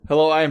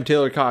Hello, I am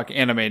Taylor Cock,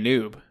 anime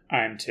noob.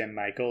 I'm Tim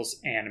Michaels,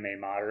 anime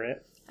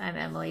moderate. I'm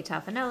Emily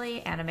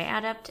Taffanelli, anime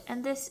adept,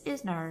 and this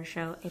is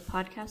Naruto, a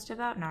podcast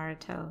about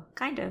Naruto.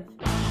 Kind of.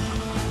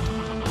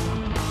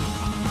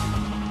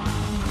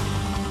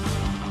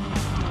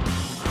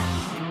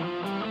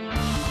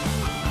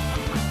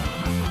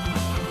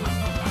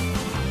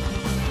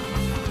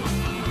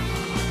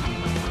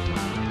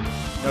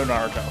 No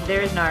Naruto.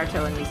 There is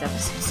Naruto in these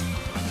episodes.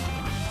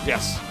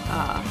 Yes.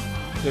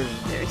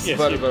 There's Yes,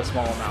 but a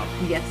small amount.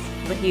 Yes,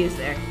 but he is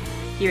there.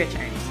 He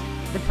returns.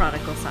 The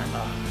prodigal son.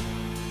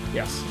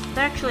 Yes.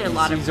 There are actually a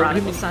lot of He's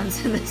prodigal already-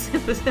 sons in this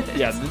episode.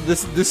 Yeah,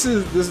 these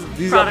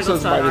Prodigal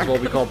episodes son might as well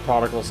arc. be called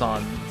Prodigal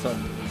Son the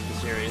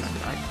series.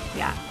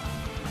 Yeah.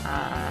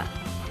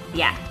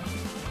 Yeah.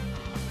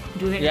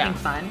 Do we have Yeah.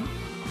 anything fun?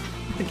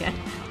 Again,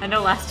 I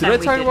know last Did time I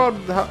we talk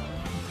did. about how...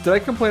 Did I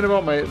complain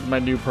about my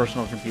new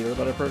personal computer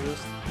that I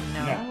purchased?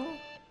 No. No.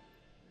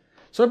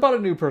 So I bought a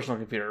new personal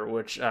computer,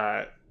 which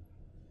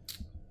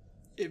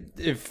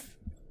if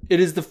it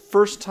is the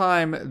first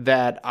time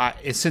that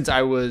since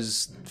I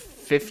was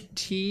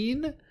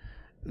 15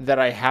 that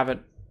I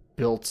haven't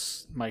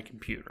built my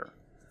computer.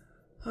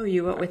 Oh,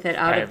 you went with it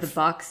out of the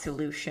box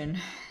solution.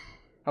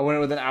 I went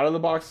with an out of the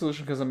box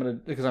solution because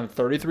I'm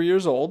 33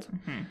 years old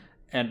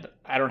and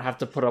I don't have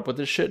to put up with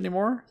this shit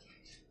anymore.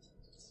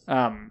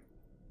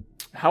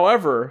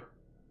 However,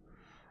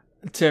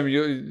 Tim,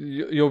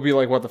 you'll be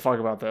like, what the fuck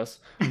about this?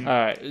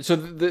 So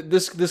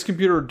this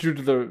computer,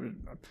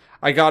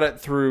 I got it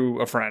through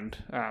a friend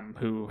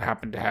who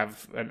happened to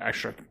have an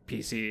extra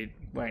PC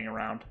laying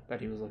around that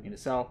he was looking to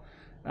sell.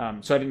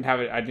 So I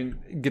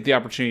didn't get the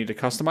opportunity to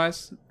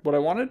customize what I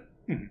wanted.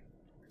 It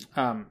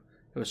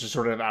was just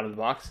sort of out of the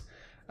box.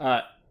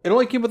 It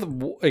only came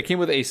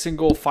with a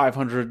single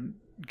 500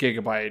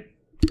 gigabyte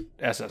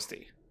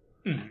SSD,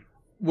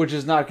 which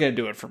is not going to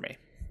do it for me.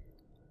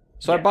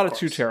 So I bought a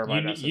 2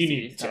 terabyte SSD. You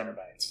need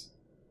terabytes.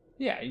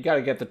 Yeah, you got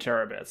to get the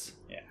terabits.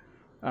 Yeah.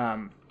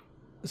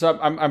 So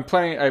I'm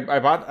planning. I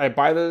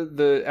buy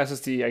the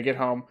SSD. I get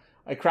home.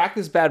 I crack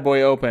this bad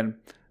boy open.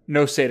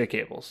 No SATA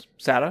cables.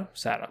 SATA.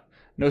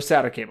 No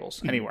SATA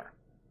cables anywhere.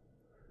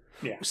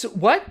 Yeah. So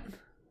what?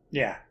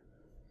 Yeah.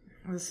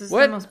 This is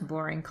What? the most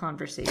boring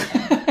conversation.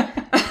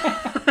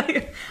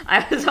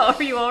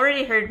 You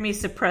already heard me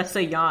suppress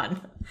a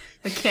yawn.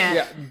 I can't.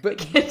 Yeah, but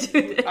Can't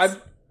do this.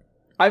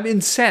 I'm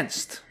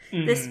incensed.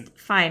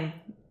 Fine.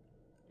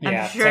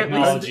 Yeah, sure at least-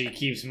 technology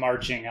keeps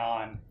marching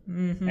on.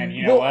 And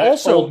you know Well, what?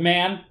 also- Old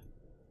man,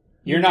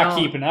 you're not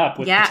No. keeping up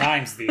with Yeah. the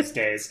times these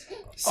days.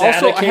 Also,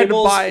 SATA I had to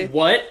cables? buy-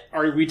 What?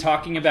 Are we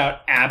talking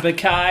about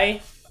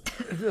Abakai?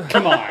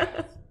 Come on.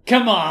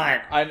 Come on.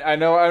 I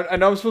know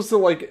I'm supposed to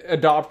like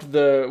adopt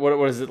the what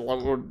is it,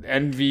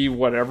 NV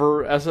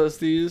whatever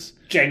SSDs,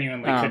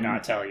 Genuinely could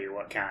not tell you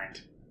what kind.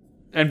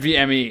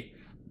 NVMe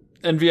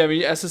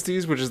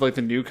SSDs, which is like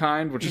the new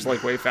kind, which is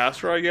like way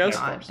faster, I guess.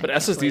 Yeah, of course. But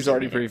SSDs are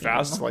already pretty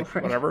fast, like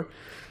whatever.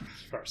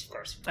 Of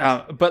course.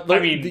 But I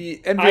mean,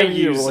 the I NVMe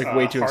use were like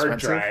way a too hard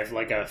expensive. drive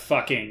like a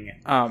fucking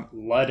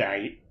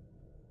Luddite.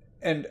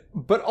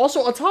 But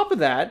also on top of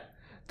that,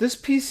 this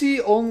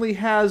PC only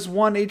has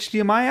one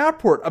HDMI out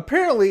port.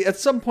 Apparently, at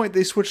some point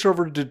they switched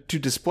over to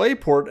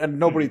DisplayPort, and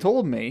nobody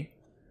told me.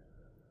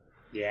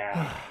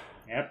 Yeah.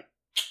 Yep.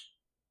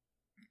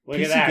 Look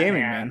PC at that,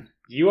 gaming, man. man.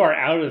 You are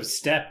out of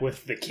step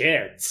with the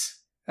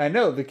kids. I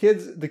know the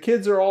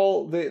kids are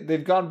all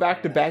they've gone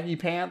back to baggy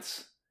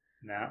pants,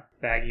 No.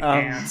 Baggy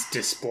pants,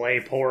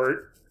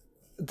 DisplayPort.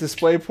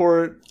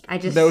 DisplayPort,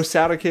 no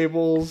SATA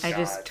cables. I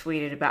just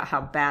tweeted about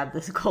how bad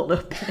this cold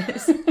open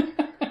is.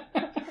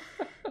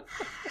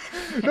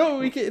 No,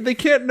 they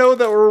can't know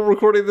that we're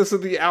recording this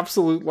at the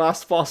absolute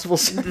last possible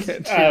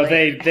second. Oh,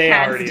 they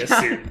Hands already down.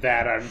 assumed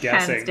that, I'm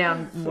guessing. Hands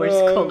down, worst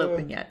cold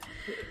open yet.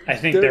 I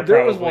think There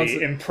they're was probably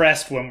once-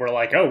 impressed when we're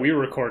like, oh, we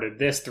recorded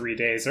this 3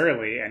 days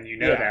early, and you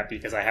know Yeah. that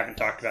because I haven't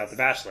talked about The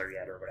Bachelor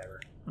yet or whatever.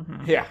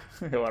 Yeah,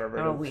 whatever.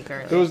 A week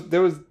early.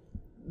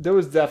 There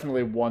was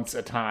definitely once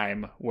a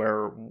time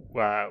where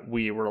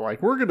we were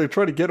like, we're going to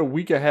try to get a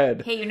week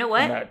ahead. Hey, you know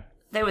what? And that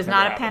There was never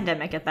not a happened.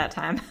 pandemic at that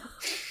time.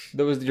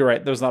 You're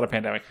right. There was not a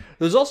pandemic.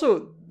 That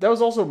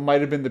was also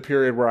might have been the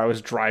period where I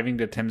was driving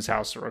to Tim's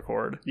house to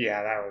record.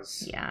 Yeah, that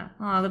was Yeah.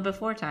 Oh, the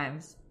before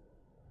times.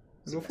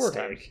 a Before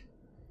time. mistake.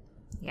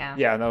 Yeah.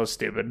 Yeah, that was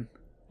stupid.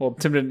 Well,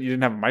 you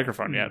didn't have a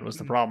microphone yet. Was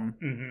the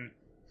problem?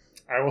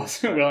 I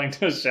wasn't willing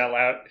to shell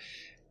out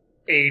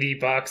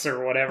 $80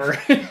 or whatever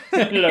it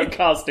ended up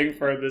costing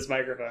for this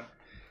microphone.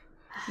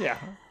 Yeah,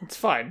 it's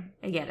fine.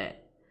 I get it.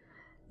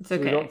 It's We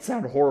okay. don't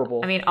sound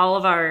horrible. I mean, all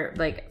of our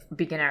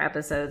beginner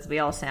episodes, we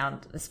all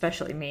sound,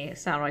 especially me,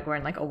 sound like we're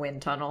in a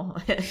wind tunnel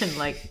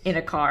and in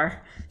a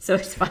car. So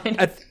it's fine.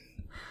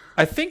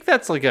 I think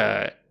that's like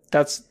I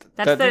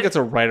think it's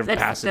a rite of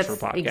passage for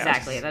podcasts.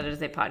 Exactly. That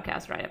is a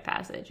podcast rite of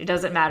passage. It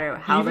doesn't matter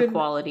how the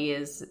quality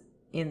is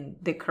in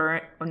the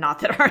current, well, not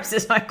that ours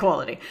is high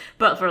quality,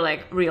 but for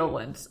real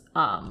ones,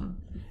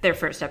 their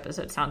first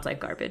episode sounds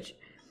like garbage.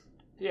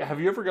 Yeah,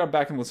 have you ever gone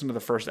back and listened to the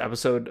first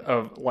episode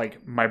of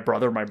My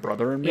Brother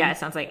and Me? Yeah, it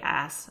sounds like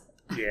ass.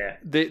 Yeah.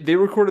 They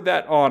recorded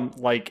that on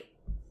like,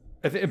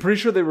 I'm pretty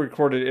sure they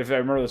recorded, if I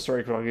remember the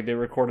story correctly, they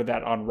recorded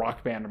that on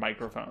Rock Band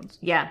microphones.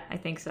 Yeah, I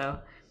think so.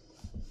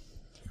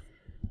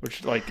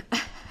 Which like,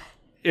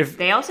 if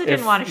they also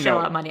didn't want to shell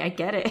out money, I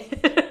get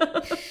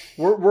it.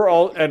 we're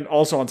all, and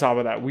also on top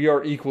of that, we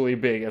are equally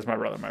big as my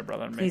brother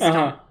and me.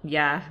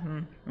 Yeah.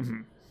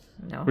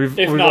 No.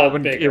 We've all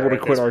been able to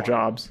quit our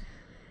jobs.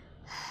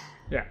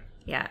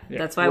 Yeah,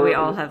 that's why we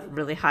all have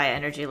really high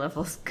energy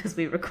levels, because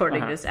we're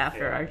recording this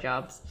after our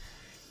jobs.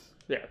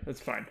 Yeah,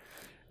 that's fine.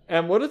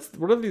 And what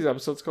are these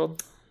episodes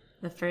called?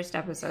 The first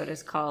episode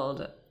is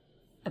called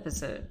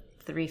episode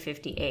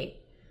 358,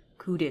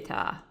 Coup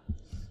d'etat.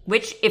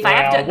 Which, if I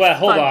have to... Well,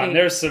 hold on.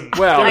 There's some...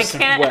 Well, I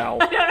can't... well.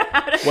 I don't know how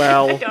to...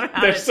 Well.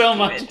 There's so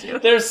much.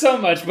 There's so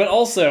much, but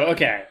also,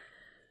 okay.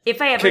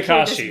 If I ever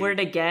hear this word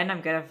again, I'm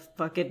gonna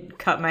fucking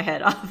cut my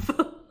head off.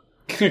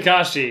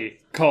 Kakashi,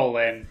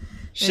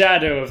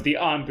 Shadow of the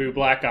Anbu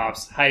Black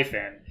Ops,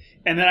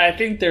 and then I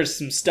think there's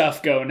some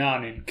stuff going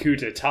on in Coup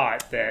d'etat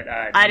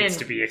that needs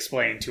to be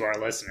explained to our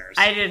listeners.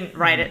 I didn't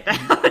write it down.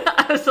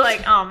 I was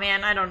like, oh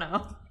man, I don't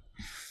know.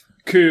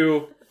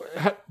 Coup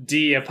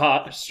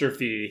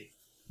d'apostrophe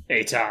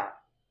etat.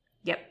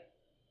 Yep.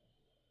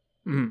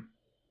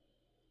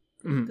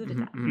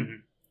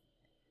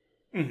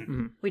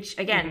 Which,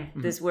 again,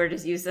 this word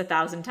is used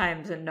 1,000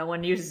 times and no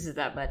one uses it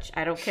that much.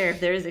 I don't care if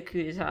there is a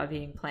coup d'etat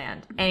being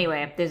planned.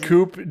 Anyway, there's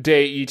Coup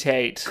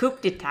d'etat. Coup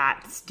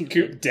d'etat, stupid.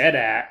 Coup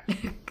d'etat.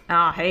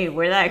 Oh, hey,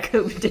 where that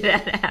coup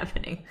d'etat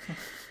happening?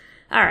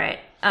 All right,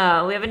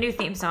 we have a new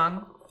theme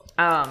song.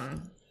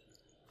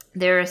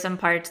 There are some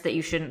parts that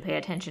you shouldn't pay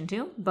attention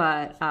to,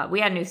 but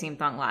we had a new theme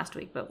song last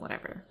week, but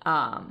whatever.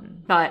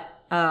 But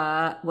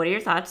what are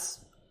your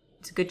thoughts?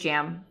 It's a good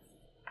jam.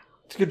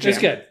 It's a good jam. It's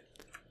good.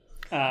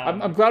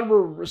 I'm glad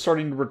we're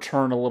starting to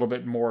return a little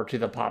bit more to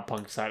the pop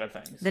punk side of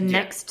things. The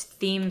next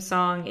theme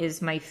song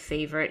is my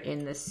favorite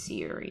in the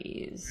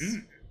series,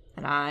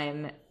 and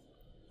I'm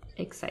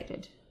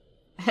excited.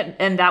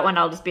 And that one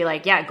I'll just be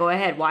like, yeah, go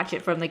ahead, watch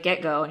it from the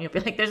get-go, and you'll be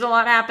like, there's a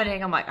lot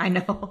happening. I'm like, I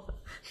know.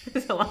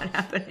 There's a lot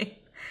happening.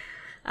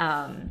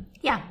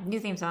 New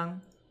theme song.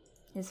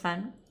 It's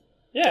fun.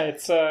 Yeah,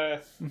 it's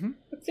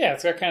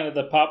got kind of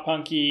the pop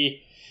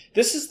punky.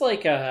 This is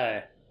like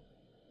a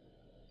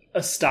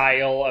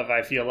style of,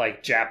 I feel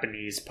like,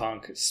 Japanese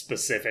punk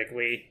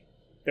specifically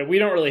that we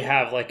don't really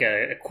have like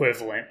a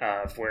equivalent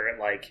of, where it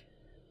like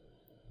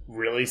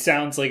really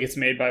sounds like it's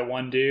made by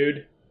one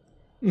dude.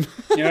 You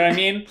know what I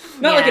mean?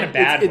 Not like in a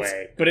bad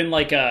way, but in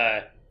like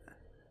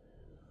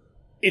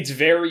it's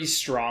very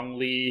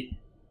strongly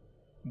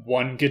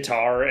one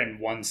guitar and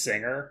one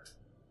singer.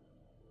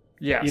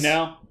 Yes. You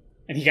know?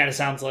 And he kind of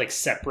sounds like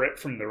separate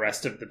from the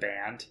rest of the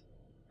band.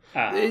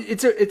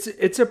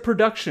 It's a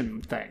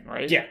production thing,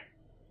 right? Yeah.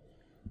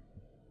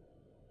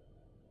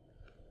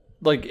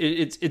 Like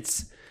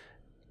it's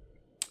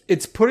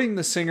putting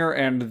the singer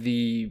and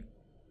the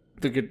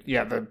I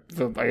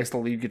guess the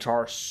lead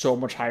guitar so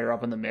much higher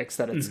up in the mix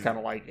that it's kind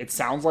of like, it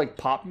sounds like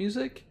pop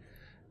music,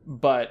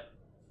 but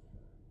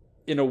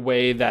in a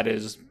way that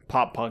is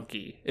pop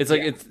punky. It's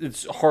like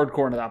it's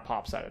hardcore into that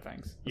pop side of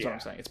things. That's what I'm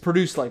saying. It's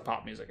produced like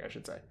pop music, I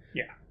should say.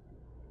 Yeah,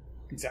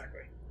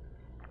 exactly.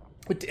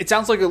 It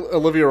sounds like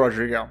Olivia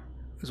Rodrigo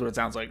is what it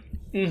sounds like.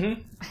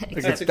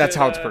 Mm-hmm. That's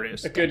how it's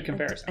produced. A good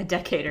comparison. A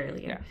decade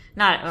earlier.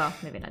 Yeah.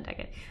 Maybe not a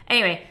decade.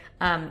 Anyway,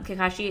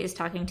 Kakashi is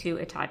talking to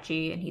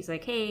Itachi, and he's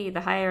like, hey, the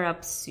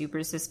higher-ups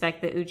super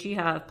suspect that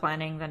Uchiha of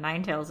planning the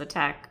Ninetales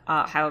attack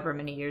however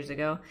many years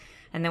ago.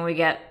 And then we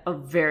get a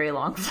very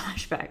long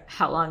flashback.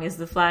 How long is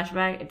the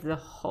flashback? It's the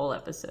whole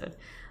episode.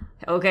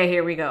 Okay,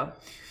 here we go.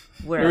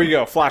 Here we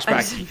go,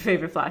 flashback.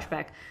 Favorite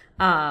flashback.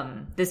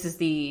 This is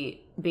the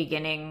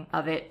beginning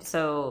of it.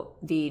 So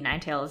the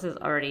Ninetales has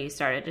already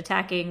started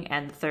attacking,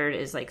 and the third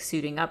is like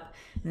suiting up.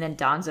 And then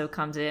Danzo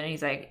comes in and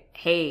he's like,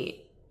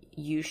 hey,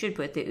 you should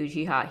put the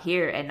Uchiha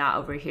here and not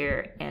over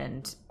here,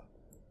 and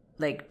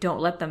like don't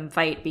let them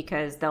fight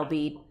because they'll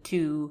be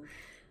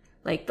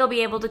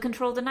able to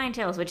control the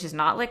Ninetales, which is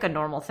not like a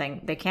normal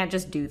thing. They can't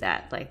just do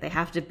that. Like they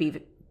have to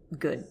be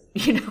good,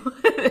 you know?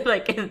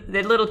 Like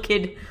the little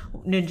kid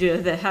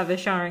ninja that have a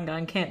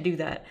Sharingan can't do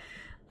that.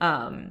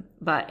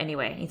 But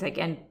anyway, he's like,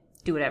 and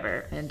do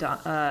whatever. And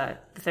the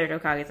third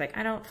Hokage's like,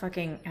 I don't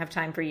fucking have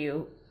time for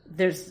you.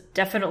 There's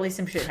definitely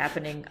some shit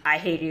happening. I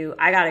hate you.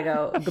 I gotta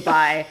go.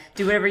 Goodbye.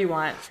 Do whatever you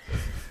want.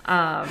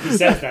 He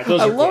says that.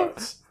 Those are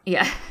quotes.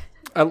 Yeah.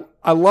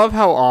 I love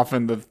how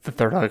often the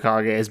third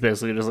Hokage is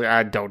basically just like,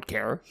 I don't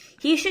care.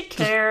 He should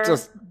care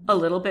just a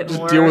little bit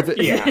more. Deal with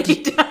it. Yeah.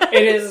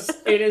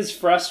 It is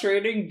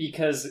frustrating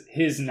because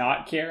his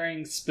not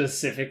caring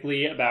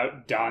specifically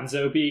about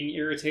Danzo being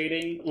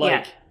irritating.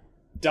 Like,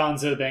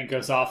 Danzo then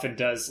goes off and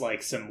does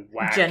like some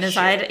whack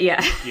genocide. Shit.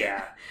 Yeah.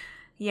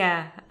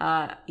 Yeah.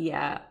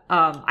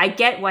 I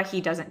get why he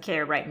doesn't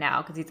care right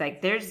now, because he's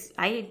like,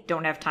 I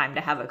don't have time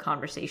to have a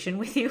conversation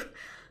with you.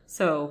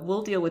 So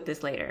we'll deal with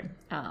this later.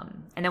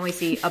 And then we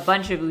see a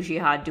bunch of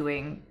Uchiha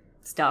doing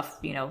stuff.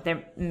 You know,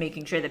 they're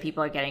making sure that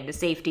people are getting to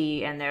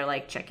safety and they're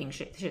like checking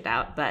shit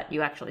out. But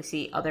you actually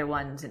see other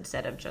ones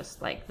instead of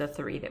just like the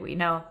 3 that we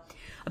know.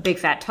 A big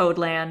fat toad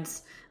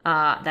lands.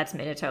 That's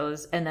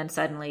Minato's. And then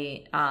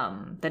suddenly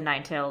the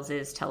Ninetales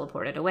is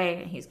teleported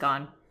away and he's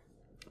gone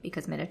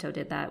because Minato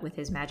did that with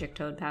his magic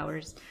toad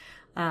powers.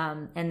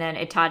 And then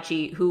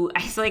Itachi, who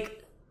is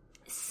like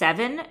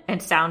 7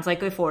 and sounds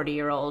like a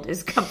 40-year-old,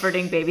 is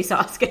comforting baby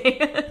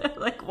Sasuke.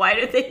 Like, why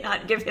did they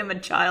not give him a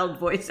child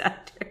voice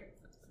actor?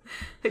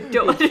 I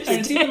don't understand.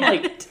 It's even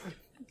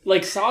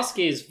like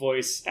Sasuke's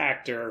voice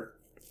actor,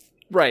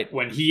 right?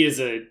 When he is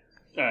a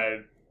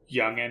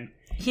youngin,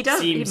 he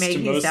does. He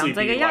sounds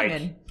like a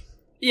youngin.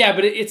 Yeah,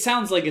 but it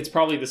sounds like it's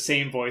probably the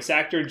same voice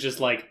actor, just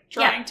like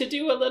trying to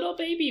do a little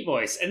baby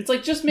voice, and it's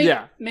like just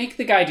make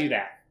the guy do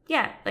that.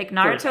 Yeah, like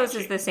Naruto's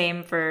is the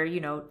same for, you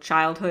know,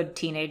 childhood,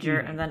 teenager,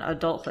 and then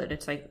adulthood.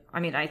 It's like,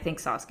 I mean, I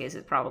think Sasuke's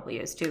it probably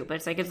is too, but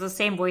it's like it's the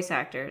same voice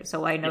actor,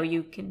 so I know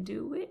you can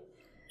do it.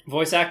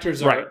 Voice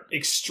actors are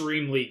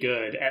extremely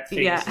good at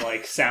things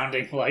like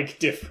sounding like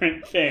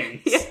different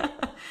things.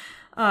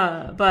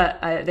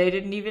 But they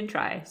didn't even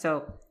try,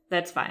 so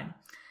that's fine.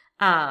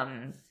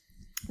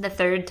 The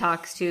third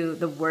talks to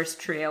the worst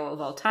trio of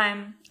all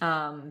time.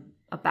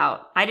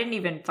 I didn't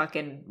even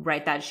fucking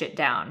write that shit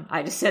down.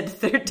 I just said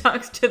the third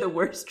talks to the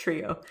worst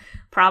trio.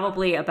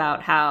 Probably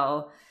about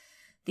how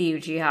the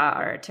Uchiha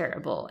are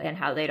terrible and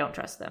how they don't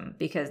trust them,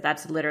 because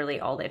that's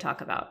literally all they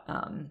talk about.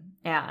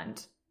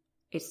 And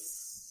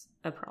it's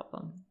a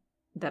problem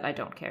that I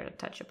don't care to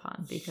touch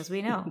upon because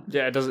we know.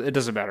 Yeah, it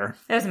doesn't matter.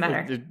 It doesn't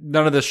matter.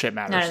 None of this shit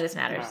matters. None of this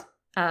matters.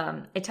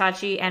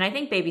 Itachi and I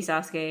think baby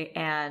Sasuke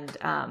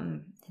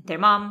and their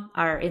mom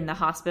are in the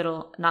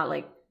hospital, not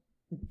like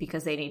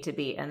because they need to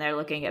be, and they're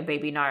looking at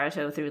baby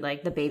Naruto through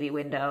like the baby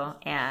window,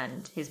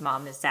 and his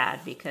mom is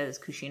sad because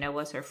Kushina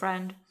was her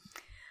friend.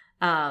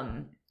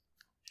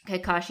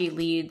 Kakashi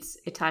leads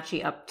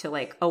Itachi up to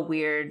like a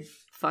weird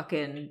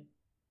fucking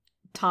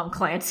Tom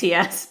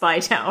Clancy-ass spy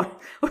tower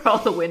where all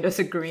the windows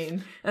are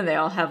green and they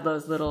all have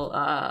those little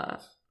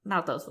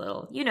not those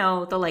little, you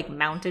know, the like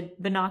mounted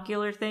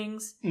binocular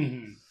things.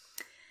 Mm-hmm.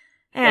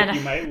 And like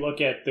you might look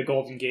at the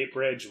Golden Gate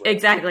Bridge.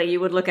 Exactly. You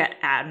would look at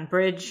Aden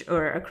Bridge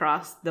or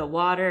across the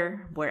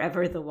water,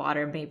 wherever the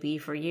water may be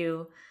for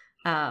you.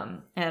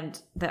 And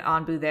the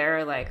Anbu there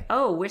are like,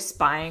 oh, we're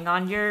spying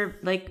on your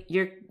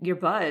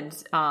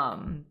buds.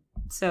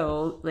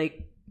 So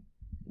like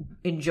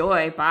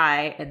enjoy,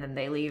 bye. And then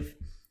they leave.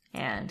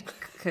 And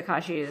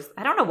Kakashi is,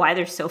 I don't know why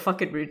they're so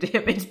fucking rude to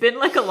him. It's been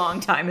like a long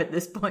time at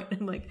this point.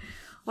 I'm like,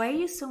 why are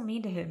you so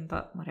mean to him?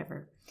 But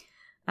whatever.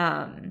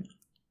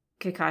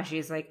 Kakashi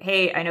is like,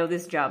 hey, I know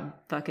this job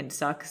fucking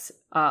sucks.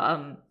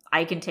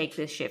 I can take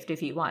this shift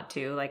if you want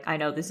to. Like, I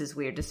know this is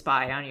weird to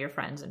spy on your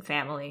friends and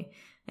family.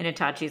 And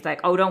Itachi's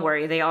like, oh, don't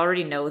worry. They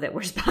already know that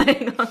we're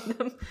spying on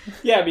them.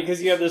 Yeah,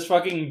 because you have this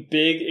fucking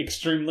big,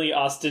 extremely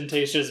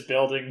ostentatious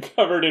building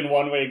covered in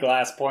one-way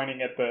glass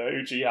pointing at the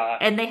Uchiha.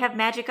 And they have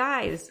magic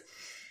eyes.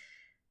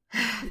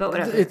 But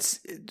whatever.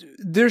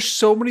 There's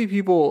so many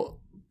people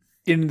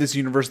in this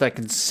universe that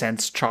can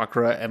sense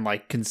chakra and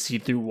like can see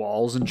through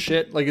walls and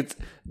shit. Like it's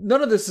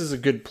none of this is a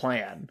good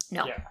plan.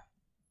 No. Yeah.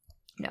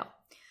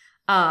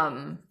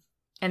 No.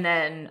 And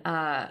then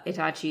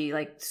Itachi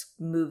like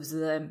moves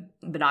the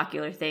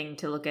binocular thing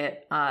to look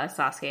at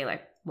Sasuke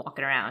like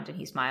walking around, and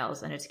he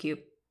smiles and it's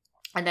cute.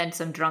 And then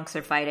some drunks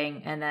are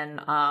fighting, and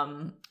then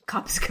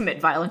cops commit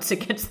violence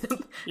against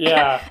them.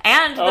 Yeah.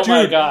 And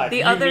my God.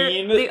 The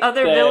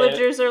other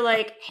villagers are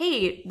like,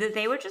 hey,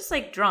 they were just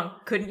like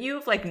drunk. Couldn't you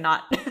have like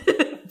not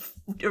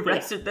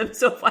arrested them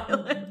so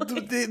violently?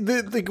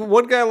 The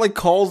one guy like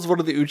calls one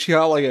of the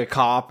Uchiha like a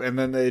cop, and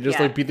then they just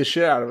like beat the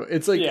shit out of it.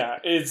 It's like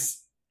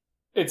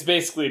it's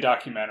basically a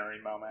documentary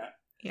moment.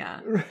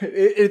 Yeah.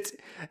 It's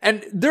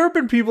and there have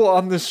been people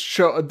on this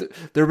show.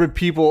 There have been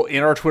people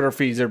in our Twitter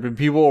feeds. There have been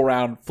people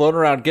floating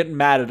around getting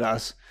mad at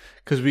us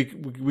because we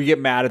get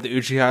mad at the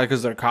Uchiha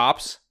because they're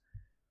cops.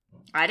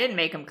 I didn't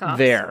make them cops.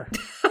 There.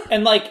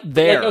 And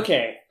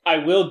okay, I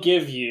will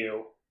give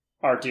you,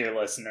 our dear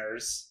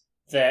listeners,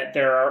 that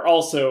there are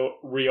also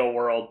real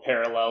world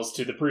parallels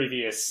to the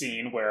previous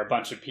scene where a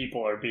bunch of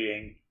people are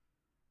being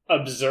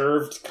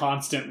observed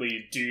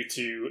constantly due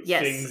to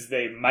things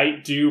they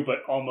might do but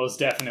almost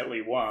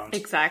definitely won't.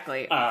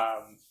 Exactly.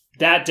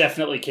 That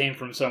definitely came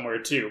from somewhere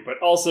too, but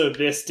also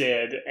this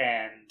did,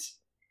 and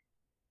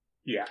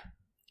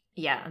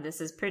yeah,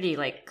 this is pretty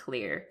like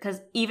clear,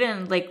 because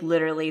even like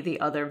literally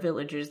the other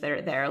villagers that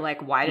are there,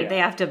 like, why did they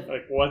have to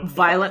like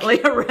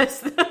violently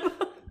arrest them?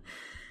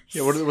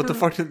 Yeah, what the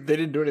fuck? They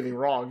didn't do anything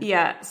wrong.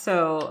 Yeah,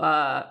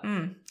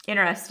 so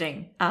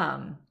interesting.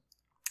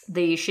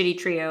 The shitty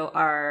trio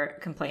are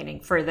complaining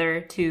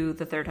further to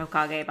the third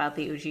Hokage about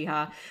the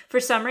Uchiha.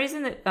 For some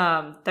reason,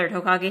 the third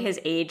Hokage has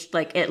aged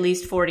like at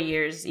least 40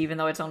 years, even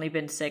though it's only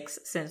been 6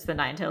 since the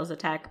Ninetales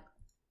attack.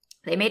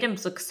 They made him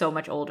look so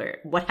much older.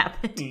 What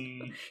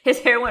happened? His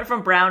hair went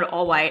from brown to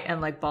all white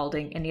and like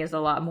balding, and he has a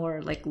lot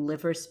more like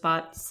liver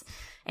spots,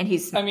 and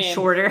he's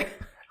shorter.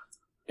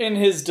 In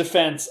his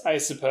defense, I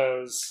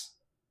suppose,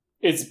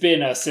 It's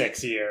been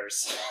 6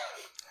 years.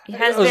 It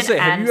has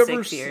been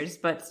 6 years,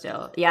 but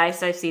still. Yeah,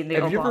 I've seen the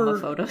Obama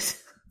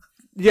photos.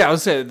 Yeah, I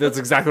was saying that's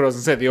exactly what I was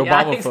going to say. The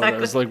Obama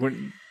photos, like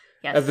when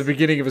at the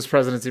beginning of his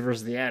presidency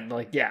versus the end,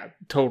 like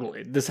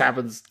totally. This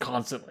happens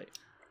constantly.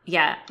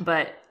 Yeah,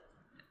 but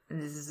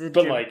this is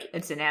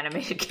it's an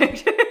animated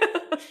character,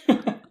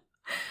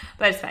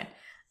 but it's fine.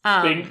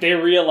 They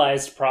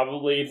realized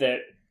probably that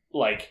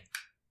like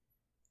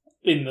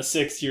in the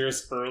 6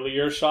 years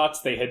earlier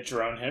shots they had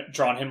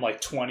drawn him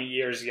like 20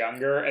 years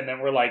younger, and then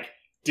we're like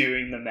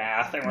doing the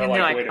math, and we're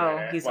like, wait a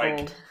minute, he's like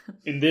old.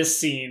 In this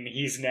scene,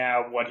 he's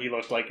now what he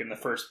looked like in the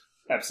first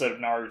episode of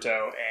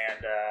Naruto,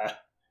 and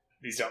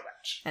these don't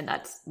match. And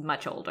that's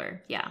much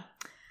older, yeah.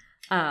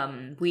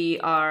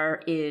 We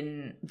are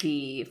in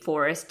the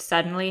forest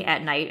suddenly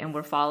at night, and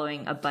we're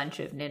following a bunch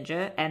of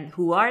ninja. And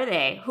who are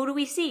they? Who do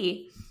we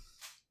see?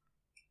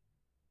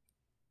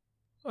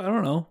 I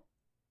don't know.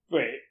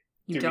 Wait,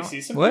 did we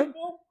see some what?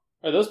 people?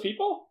 Are those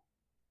people?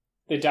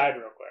 They died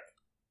real quick.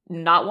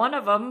 Not one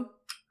of them.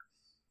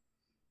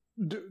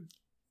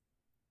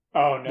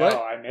 Oh no, what?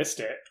 I missed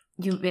it.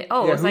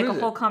 It's like a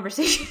whole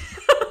conversation.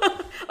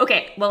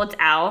 Okay, well, it's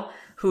Al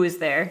who is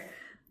there.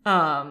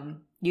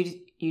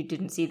 You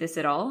didn't see this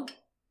at all?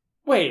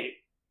 Wait,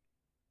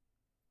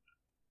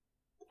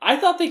 I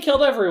thought they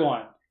killed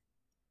everyone.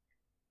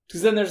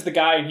 Because then there's the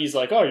guy, and he's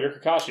like, "Oh, you're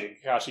Kakashi." And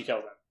Kakashi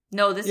kills him.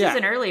 No, this is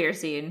an earlier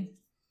scene.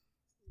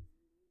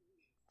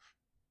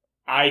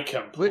 I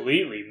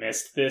completely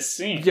missed this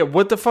scene. Yeah,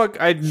 what the fuck?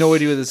 I had no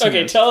idea what this scene is.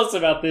 Okay, tell us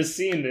about this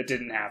scene that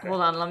didn't happen.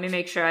 Hold on, let me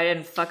make sure I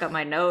didn't fuck up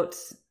my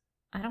notes.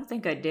 I don't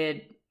think I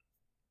did.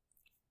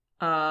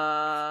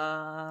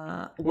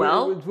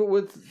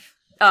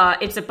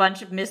 It's a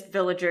bunch of missed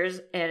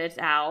villagers, and it's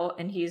Ao,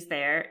 and he's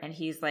there, and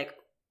he's like,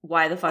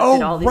 why the fuck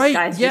did all these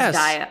guys just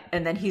die?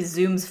 And then he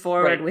zooms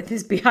forward with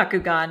his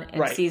Byakugan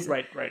and sees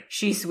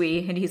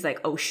Shisui, and he's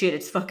like, oh shit,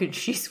 it's fucking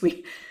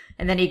Shisui.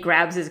 And then he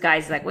grabs his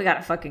guys, he's like, we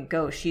gotta fucking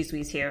go.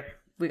 Shisui's here.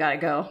 We gotta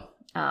go.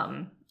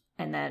 And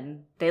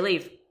then they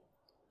leave.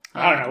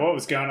 I don't know what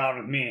was going on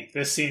with me.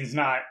 This scene's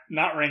not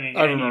ringing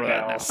any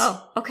bells.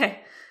 Oh, okay.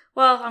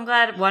 Well, I'm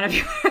glad one of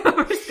you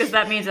remembers, because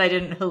that means I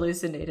didn't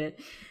hallucinate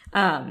it.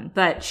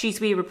 But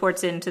Shisui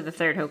reports into the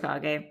third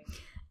Hokage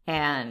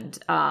and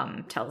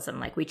tells him,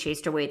 like, we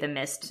chased away the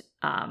mist.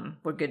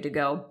 We're good to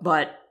go.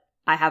 But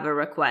I have a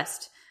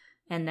request.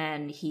 And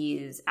then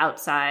he's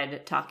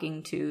outside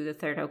talking to the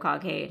third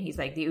Hokage, and he's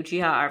like, the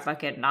Uchiha are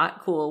fucking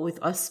not cool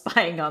with us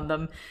spying on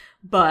them,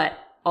 but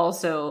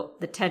also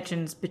the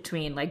tensions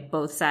between, like,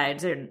 both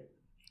sides are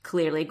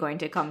clearly going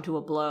to come to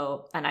a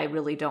blow, and I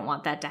really don't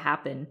want that to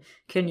happen.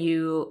 Can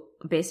you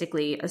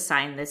basically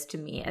assign this to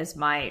me as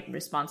my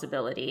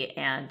responsibility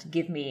and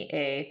give me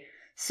a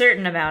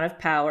certain amount of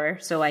power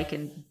so I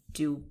can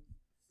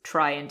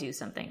try and do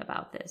something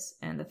about this?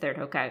 And the third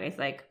Hokage is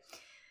like,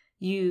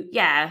 you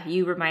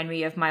remind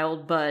me of my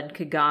old bud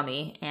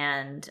Kagami,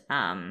 and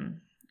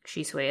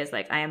Shisui is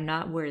like, I am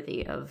not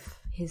worthy of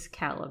his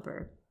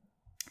caliber.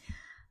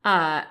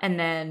 And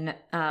then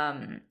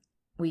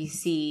we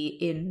see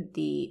in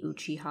the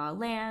Uchiha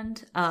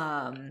land,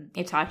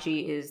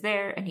 Itachi is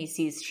there, and he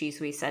sees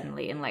Shisui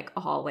suddenly in like a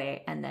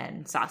hallway, and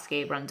then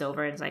Sasuke runs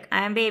over and is like,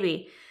 I am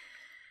baby.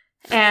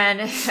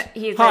 And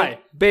he's Hi,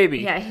 baby.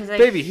 Yeah, he's like,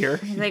 baby here.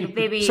 He's like,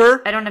 baby,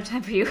 sir? I don't have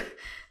time for you.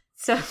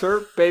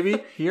 Sir, baby,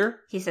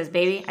 here? He says,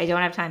 baby, I don't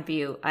have time for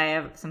you. I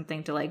have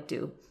something to, like,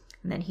 do.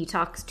 And then he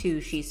talks to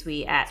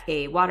Shisui at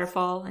a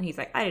waterfall, and he's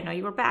like, I didn't know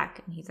you were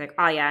back. And he's like,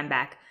 oh, yeah, I'm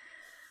back.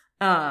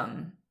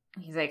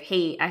 He's like,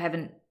 hey,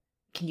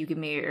 can you give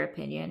me your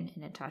opinion?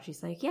 And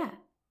Itachi's like, yeah.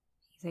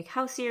 He's like,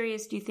 how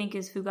serious do you think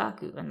is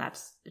Fugaku? And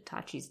that's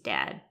Itachi's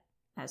dad,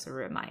 as a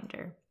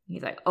reminder.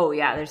 He's like, oh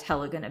yeah, there's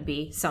hella gonna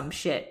be some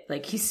shit.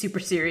 Like, he's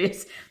super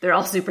serious. They're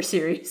all super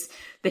serious.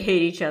 They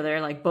hate each other.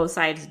 Like, both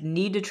sides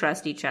need to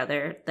trust each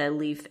other, the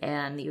Leaf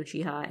and the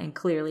Uchiha. And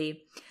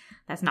clearly,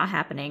 that's not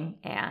happening.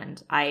 And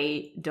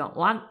I don't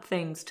want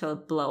things to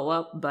blow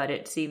up, but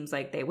it seems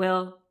like they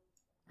will.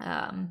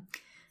 And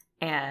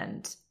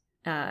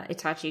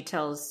Itachi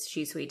tells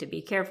Shisui to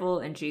be careful.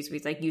 And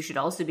Shisui's like, you should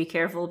also be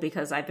careful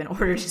because I've been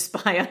ordered to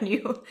spy on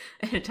you.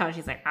 And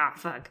Itachi's like,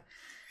 fuck.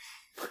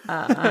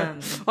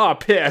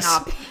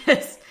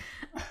 Piss.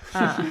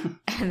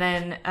 And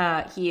then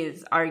he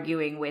is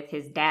arguing with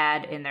his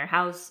dad in their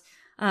house.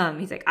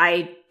 He's like,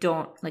 I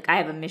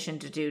have a mission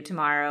to do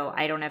tomorrow.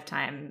 I don't have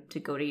time to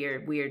go to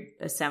your weird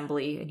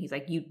assembly. And he's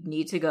like, you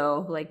need to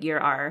go. Like,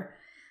 you're our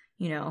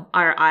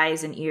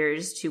eyes and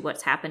ears to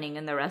what's happening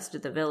in the rest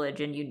of the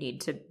village, and you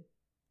need to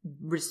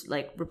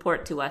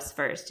report to us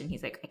first. And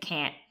he's like, I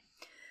can't.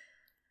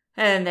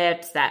 And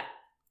that's that.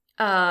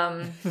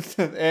 And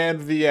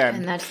the end.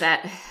 And that's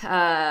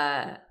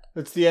that.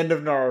 It's the end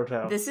of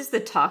Naruto. This is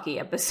the talkie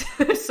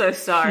episode, so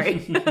sorry.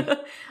 The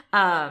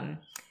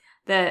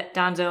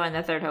Danzo and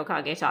the third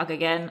Hokage talk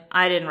again.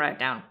 I didn't write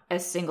down a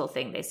single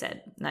thing they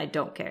said, and I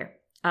don't care.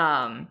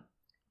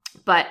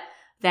 But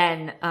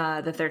then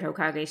the third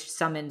Hokage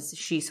summons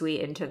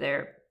Shisui into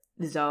their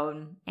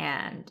zone,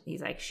 and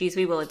he's like,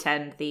 Shisui will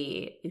attend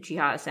the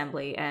Uchiha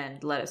assembly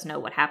and let us know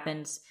what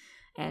happens.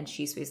 And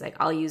Shisui's like,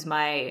 I'll use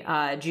my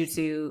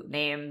jutsu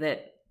name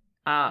that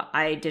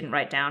I didn't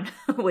write down.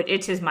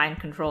 It's his mind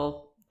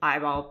control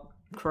eyeball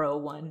crow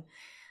one.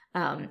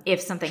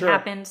 If something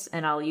happens,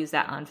 and I'll use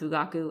that on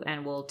Fugaku,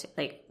 and we'll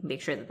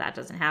make sure that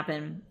doesn't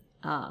happen.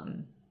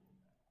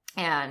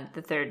 And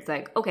the third's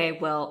like, okay,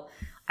 well,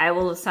 I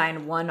will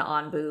assign one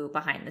Anbu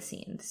behind the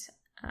scenes.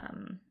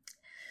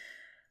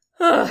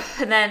 And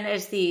then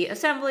there's the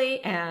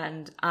assembly,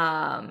 and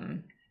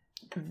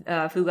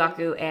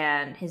Fugaku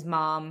and his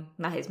mom,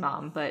 not his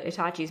mom, but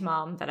Itachi's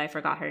mom, that I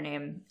forgot her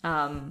name,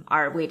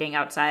 are waiting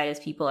outside as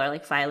people are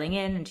like filing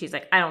in, and she's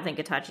like, I don't think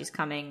Itachi's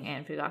coming,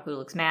 and Fugaku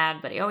looks mad,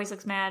 but he always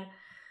looks mad.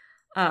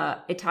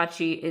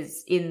 Itachi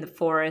is in the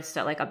forest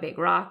at like a big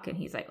rock, and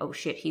he's like, oh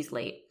shit, he's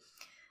late.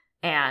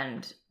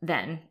 And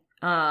then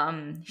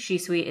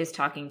Shisui is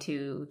talking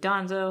to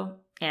Danzo,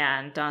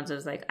 and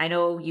Danzo's like, I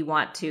know you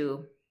want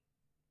to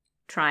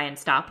try and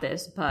stop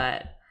this,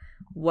 but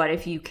what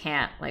if you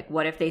can't? Like,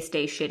 what if they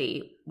stay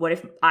shitty? What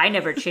if I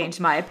never changed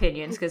my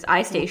opinions because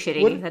I stay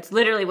shitty? That's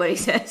literally what he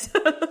says.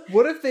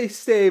 What if they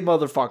stay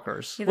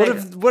motherfuckers?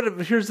 What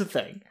if here's the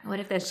thing. What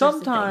if there's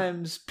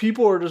sometimes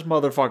people are just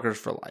motherfuckers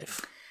for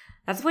life.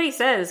 That's what he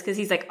says, because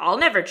he's like, I'll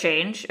never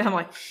change. I'm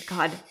like,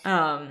 God.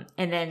 And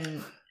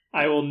then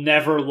I will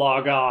never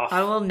log off.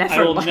 I will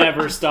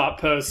never stop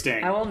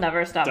posting. I will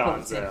never stop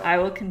posting. I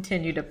will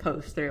continue to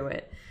post through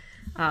it.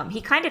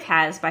 He kind of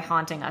has by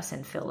haunting us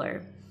in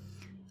filler.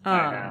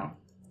 I know.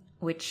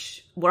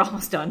 Which we're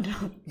almost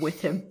done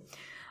with him.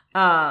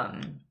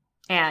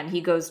 And he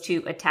goes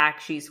to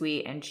attack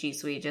Shisui, and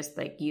Shisui just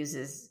like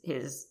uses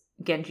his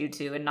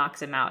genjutsu and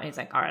knocks him out. And he's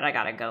like, all right, I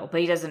gotta go.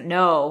 But he doesn't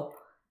know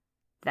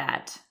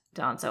that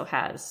Danzo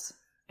has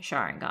a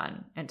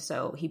Sharingan. And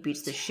so he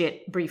beats the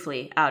shit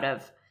briefly out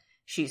of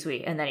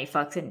Shisui, and then he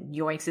fucks and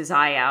yoinks his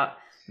eye out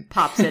and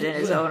pops it in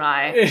his own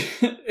eye.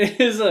 It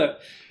is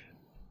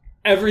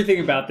everything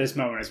about this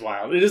moment is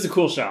wild. It is a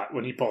cool shot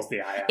when he pulls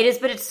the eye out. It is,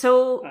 but it's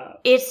so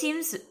it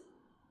seems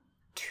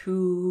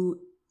too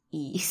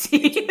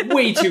easy.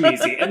 Way too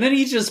easy. And then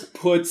he just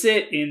puts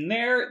it in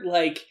there,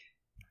 like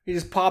he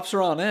just pops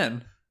her on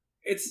in.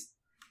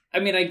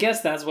 I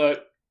guess that's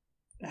what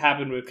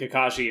happened with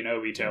Kakashi and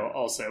Obito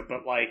also,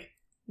 but like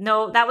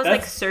no, that was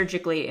like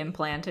surgically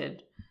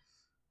implanted.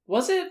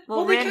 Was it?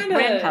 Well, Rin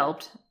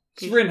helped.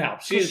 Rin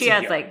helped. She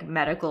has like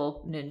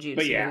medical ninjutsu.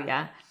 But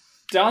yeah.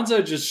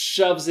 Danzo just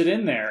shoves it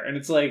in there, and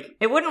it's like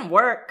it wouldn't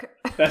work.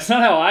 That's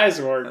not how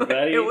eyes work,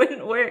 buddy. It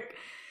wouldn't work.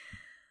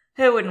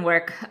 It wouldn't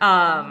work. You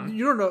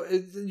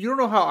don't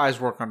know how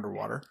eyes work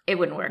underwater. It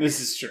wouldn't work. This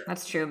is true.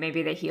 That's true.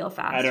 Maybe they heal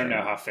faster. I don't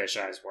know how fish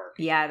eyes work.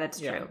 Yeah, that's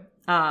true.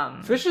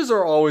 Fishes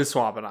are always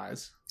swapping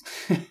eyes.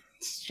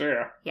 It's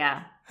true.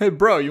 Yeah. Hey,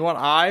 bro, you want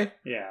eye?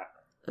 Yeah.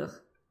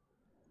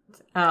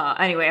 Ugh.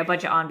 Anyway, a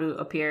bunch of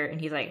Anbu appear, and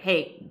he's like,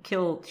 hey,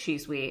 kill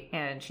Shisui.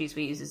 And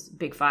Shisui uses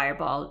big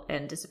fireball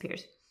and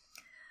disappears.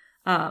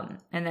 And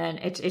then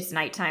it's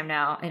nighttime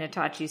now, and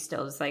Itachi's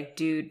still just like,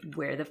 dude,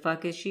 where the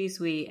fuck is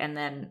Shisui? And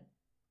then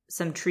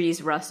some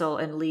trees rustle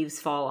and leaves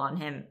fall on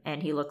him,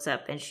 and he looks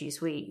up, and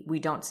Shisui, we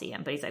don't see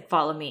him, but he's like,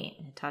 follow me.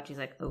 And Itachi's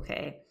like,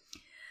 okay.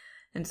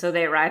 And so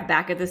they arrive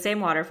back at the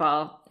same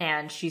waterfall,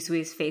 and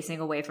Shisui's facing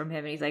away from him,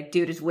 and he's like,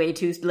 dude, it's way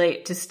too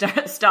late to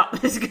stop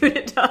this coup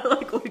d'etat.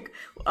 Like,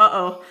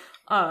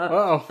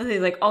 uh-oh. And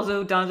he's like,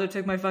 also, Danzo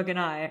took my fucking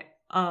eye.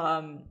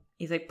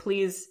 He's like,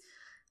 please,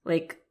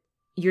 like,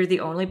 you're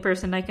the only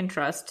person I can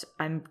trust.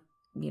 I'm,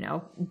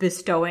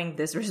 bestowing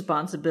this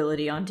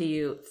responsibility onto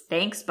you.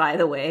 Thanks, by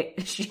the way.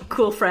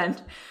 Cool friend.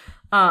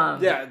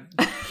 Yeah,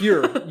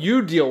 here,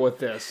 you deal with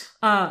this.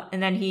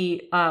 And then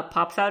he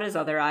pops out his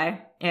other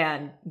eye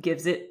and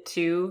gives it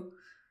to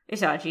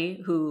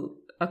Itachi, who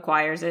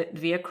acquires it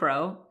via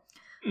Crow.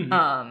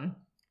 Mm-hmm.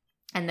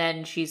 And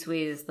then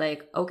Shisui is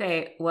like,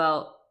 okay,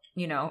 well,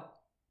 do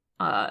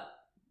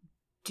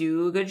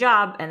a good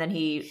job. And then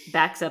he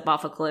backs up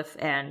off a cliff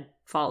and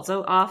falls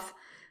off.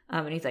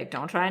 And he's like,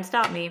 don't try and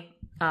stop me.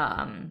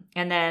 And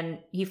then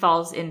he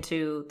falls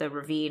into the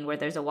ravine where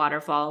there's a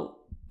waterfall.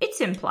 It's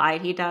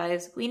implied he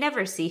dies. We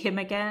never see him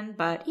again,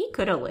 but he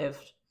could have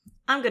lived.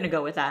 I'm going to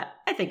go with that.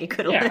 I think he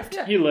could have lived.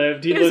 He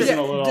lived. He lives in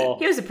a little...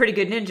 He was a pretty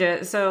good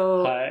ninja,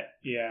 so...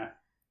 yeah.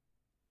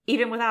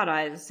 Even without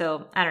eyes,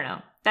 so I don't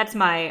know. That's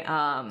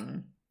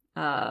my,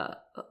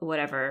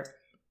 whatever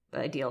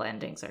ideal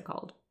endings are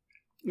called.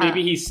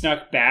 Maybe he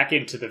snuck back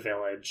into the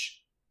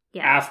village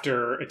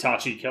after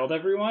Itachi killed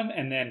everyone,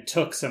 and then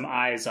took some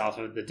eyes off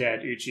of the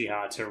dead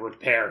Uchiha to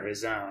repair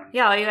his own.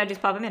 Yeah, all you gotta do is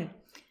pop him in.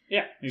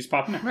 Yeah, he's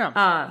popping in.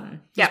 Yeah.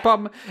 Just pop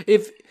him.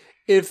 If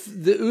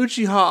the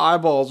Uchiha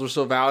eyeballs were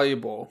so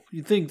valuable,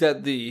 you'd think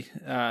that the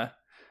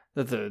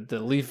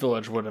Leaf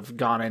Village would have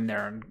gone in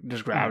there and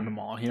just grabbed them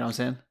all. You know what I'm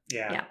saying?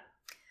 Yeah.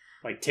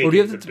 Like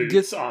taking the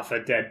boots off a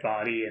dead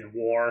body in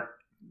war.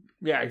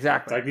 Yeah,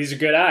 exactly. It's like, these are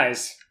good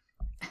eyes.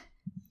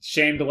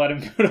 Shame to let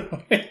him go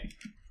to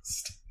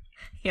waste.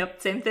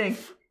 Yep, same thing.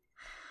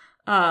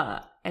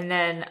 And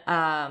then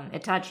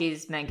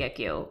Itachi's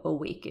Mangekyo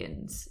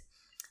awakens.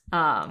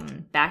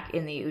 back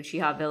in the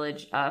Uchiha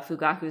village,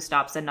 Fugaku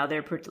stops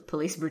another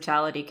police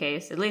brutality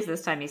case. At least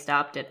this time he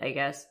stopped it, I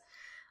guess.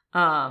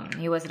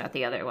 He wasn't at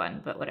the other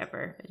one, but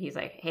whatever. He's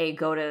like, hey,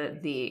 go to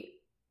the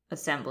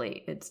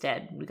assembly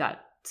instead. We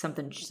got some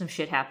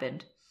shit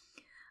happened.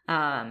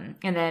 And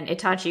then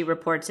Itachi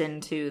reports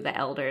into the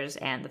elders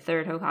and the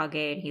third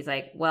Hokage, and he's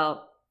like,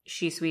 well,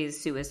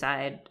 Shisui's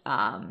suicide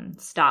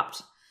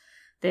stopped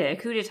the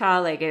coup d'etat.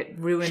 Like, it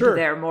ruined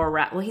their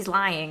morale. Well, he's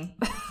lying.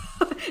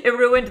 It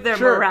ruined their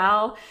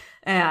morale,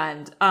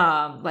 and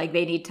like,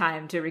 they need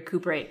time to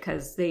recuperate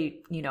because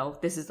they,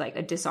 this is like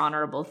a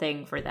dishonorable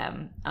thing for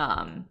them.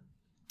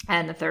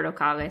 And the third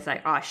Hokage is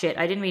like, oh shit,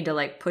 I didn't mean to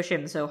like push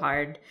him so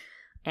hard.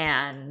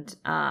 And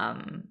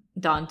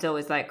Danzo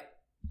is like,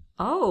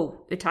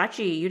 oh,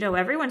 Itachi,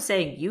 everyone's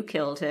saying you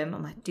killed him.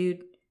 I'm like,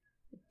 dude,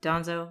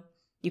 Danzo,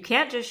 you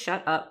can't just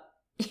shut up.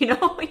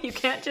 You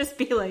can't just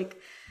be like,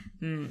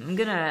 I'm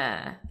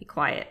gonna be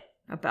quiet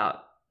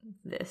about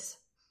this.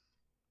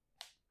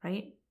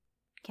 Right?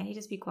 Can't you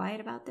just be quiet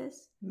about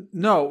this?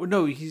 No,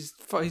 he's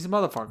a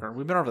motherfucker.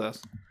 We've been over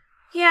this.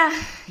 Yeah.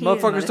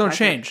 Motherfuckers don't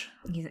change.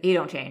 You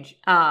don't change.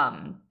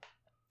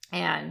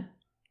 And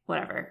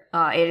whatever.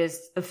 It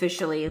is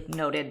officially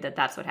noted that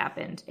that's what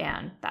happened,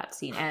 and that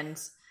scene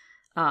ends.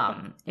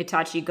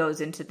 Itachi goes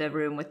into the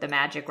room with the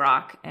magic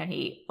rock, and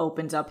he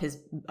opens up his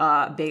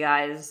big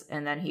eyes,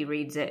 and then he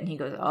reads it, and he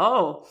goes,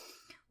 oh,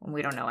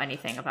 we don't know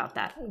anything about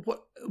that.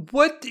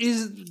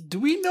 Do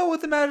we know what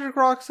the magic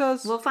rock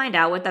says? We'll find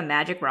out what the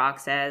magic rock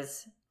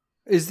says.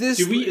 Is this...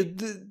 Do we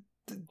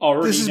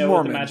already know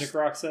what the magic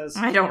rock says?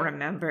 I don't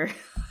remember.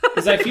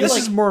 Because I feel this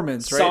like is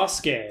Mormons, right?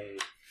 Sasuke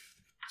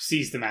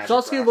sees the magic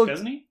rock,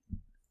 doesn't he?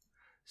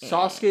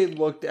 Sasuke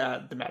looked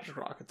at the magic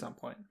rock at some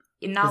point.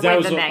 Not that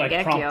with was the what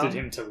Mangekyo. prompted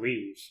him to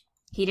leave.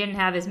 He didn't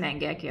have his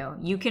Mangekyo.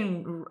 You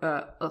can...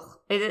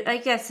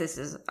 I guess this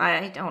is...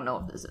 I don't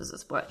know if this is a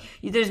spoiler.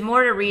 There's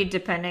more to read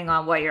depending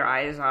on what your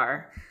eyes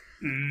are.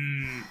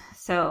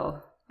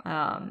 So,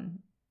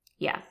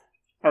 yeah.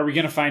 Are we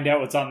going to find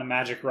out what's on the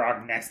magic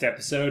rock next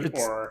episode? It's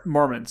or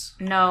Mormons.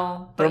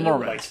 No. They're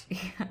Mormons.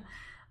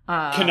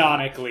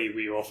 Canonically,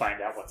 we will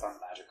find out what's on the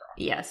magic rock.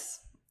 Yes.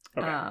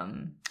 Okay.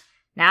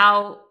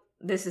 Now...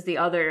 This is the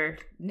other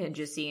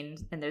ninja scene,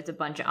 and there's a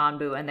bunch of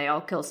Anbu, and they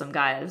all kill some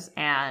guys,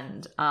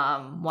 and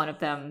one of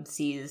them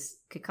sees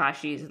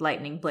Kakashi's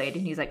lightning blade,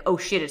 and he's like, oh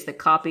shit, it's the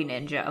copy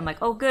ninja. I'm like,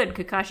 oh good,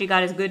 Kakashi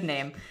got his good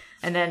name.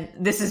 And then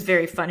this is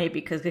very funny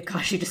because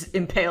Kakashi just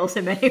impales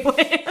him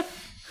anyway.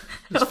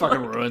 Just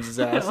fucking ruins his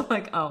ass. I'm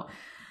like, oh.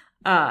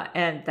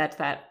 And that's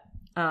that.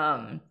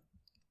 And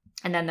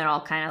then they're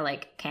all kind of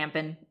like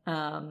camping,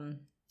 and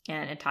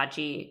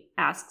Itachi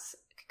asks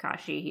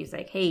Kakashi, he's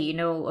like, hey, you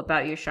know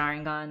about your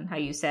Sharingan, how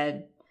you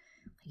said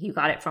you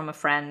got it from a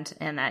friend,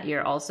 and that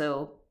you're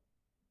also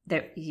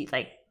that you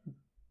like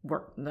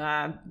work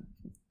I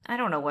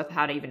don't know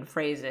how to even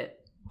phrase it.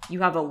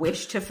 You have a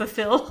wish to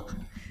fulfill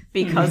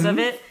because of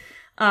it.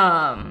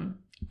 And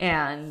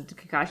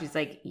Kakashi's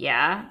like,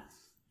 yeah.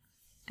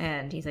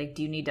 And he's like,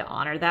 do you need to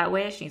honor that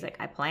wish? And he's like,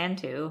 I plan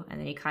to.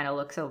 And then he kind of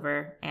looks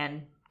over,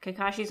 and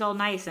Kakashi's all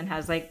nice and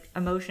has like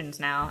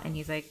emotions now, and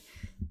he's like,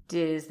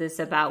 is this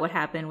about what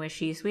happened with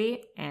Shisui?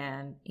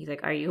 And he's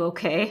like, are you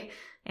okay?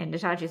 And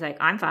Itachi's like,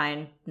 I'm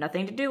fine.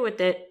 Nothing to do with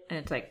it. And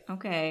it's like,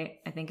 okay,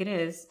 I think it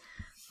is.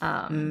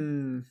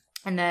 And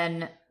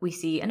then we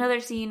see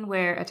another scene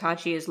where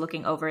Itachi is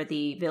looking over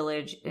the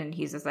village, and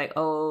he's just like,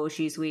 oh,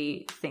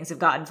 Shisui, things have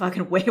gotten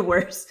fucking way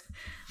worse.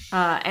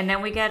 And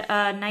then we get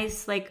a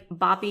nice, like,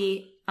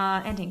 boppy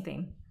ending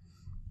theme.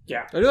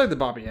 Yeah. I do like the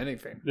boppy ending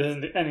theme.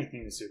 The ending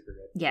theme is super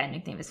good. Yeah,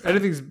 ending theme is fun.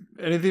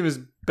 Anything is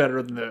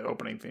better than the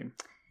opening theme.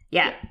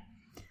 Yeah.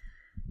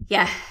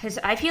 Yeah.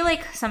 I feel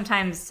like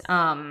sometimes,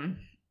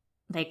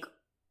 like,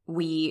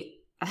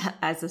 we,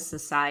 as a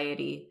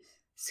society,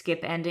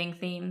 skip ending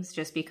themes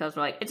just because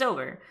we're like, it's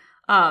over.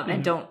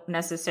 And don't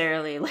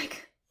necessarily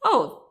like,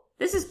 oh,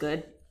 this is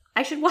good.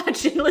 I should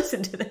watch and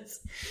listen to this.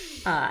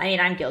 I mean,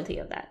 I'm guilty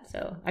of that.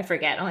 So I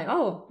forget. I'm like,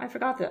 oh, I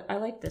forgot that I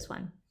like this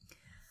one.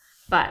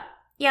 But,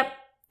 yep.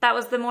 That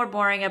was the more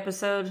boring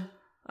episode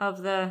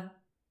of the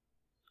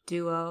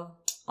duo.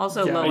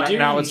 Also, Yeah, low I do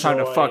Now it's time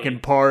to enjoy- fucking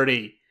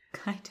party.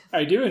 Kind of.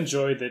 I do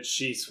enjoy that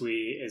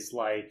Shisui is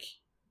like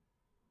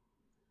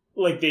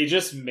they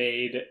just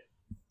made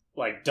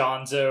like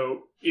Danzo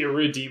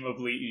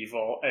irredeemably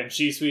evil, and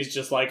Shisui's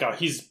just like, oh,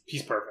 he's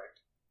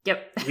perfect.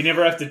 Yep. We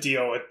never have to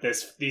deal with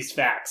these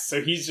facts,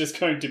 so he's just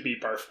going to be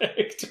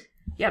perfect.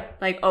 Yep.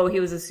 Like, oh,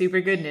 he was a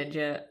super good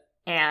ninja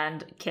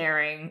and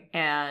caring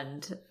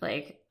and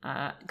like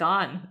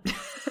gone.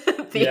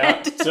 The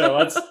end. So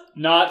let's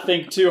not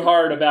think too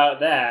hard about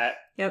that.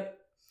 Yep.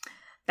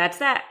 That's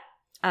that.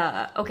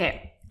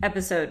 Okay.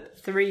 Episode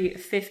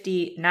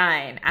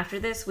 359. After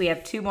this, we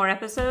have 2 more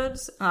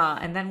episodes,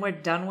 and then we're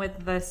done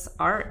with this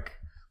arc.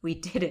 We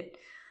did it.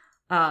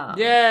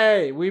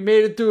 Yay! We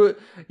made it through it.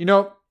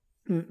 No,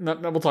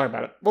 we'll talk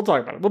about it.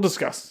 We'll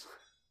discuss.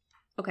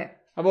 Okay.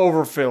 I'm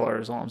over filler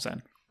is all I'm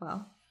saying.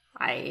 Well,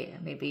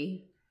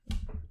 maybe.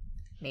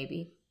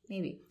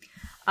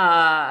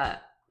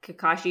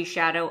 Kakashi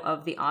Shadow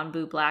of the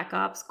Anbu Black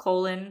Ops,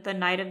 the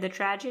night of the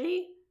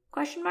tragedy?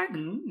 Question mark?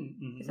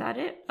 Mm-hmm. Is that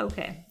it?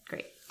 Okay,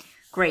 great.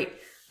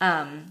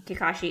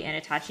 Kakashi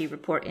and Itachi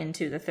report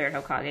into the third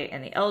Hokage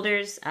and the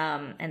elders,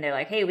 and they're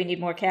like, hey, we need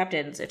more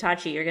captains.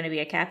 Itachi, you're going to be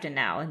a captain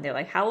now. And they're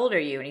like, how old are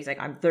you? And he's like,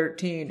 I'm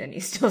 13. And he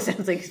still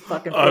sounds like he's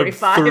fucking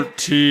 45. I'm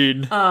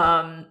 13.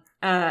 I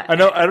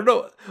don't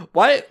know.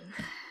 Why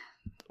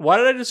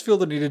did I just feel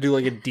the need to do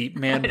like a deep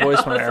man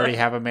voice when I already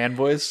have a man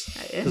voice?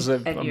 Because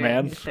I'm a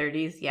man. In your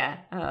 30s, yeah.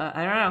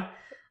 I don't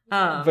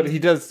know. But he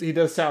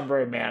does sound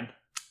very man.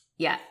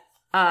 Yeah.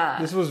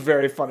 This was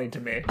very funny to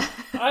me.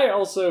 I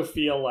also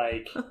feel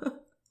like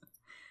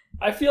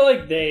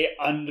they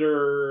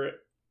undersell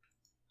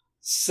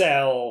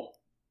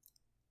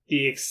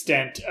the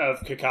extent of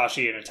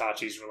Kakashi and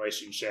Itachi's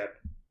relationship.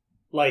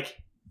 Like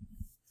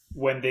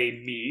when they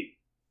meet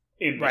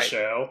in the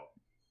show.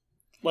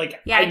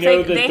 Like, yeah, I know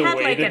like that the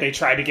way that they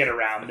try to get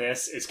around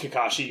this is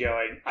Kakashi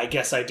going, I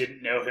guess I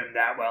didn't know him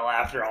that well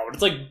after all. But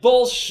it's like,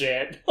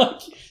 bullshit.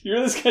 Like,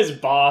 you're this guy's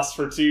boss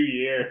for 2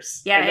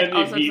 years. Yeah, and then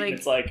also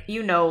it's like,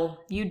 you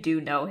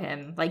do know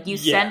him. Like, you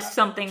sensed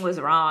something was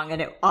wrong,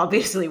 and it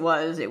obviously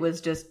was. It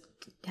was just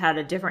had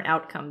a different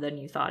outcome than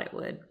you thought it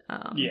would.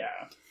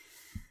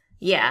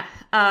 Yeah.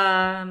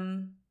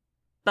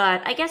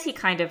 But I guess he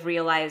kind of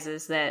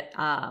realizes that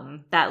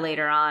that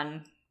later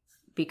on,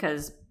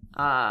 because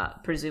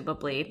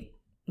presumably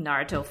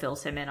Naruto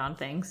fills him in on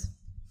things.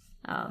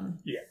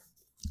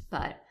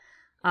 But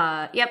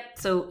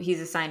so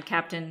he's assigned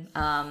captain.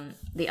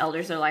 The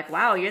elders are like,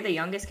 wow, you're the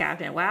youngest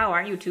captain. Wow,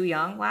 aren't you too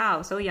young?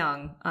 Wow, so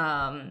young.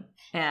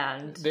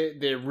 And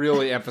they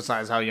really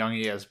emphasize how young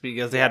he is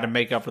because they had to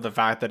make up for the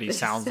fact that he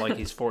sounds like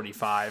he's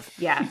 45.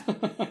 Yeah.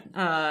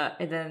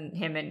 And then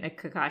him and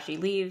Kakashi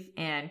leave,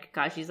 and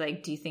Kakashi's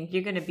like, do you think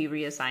you're going to be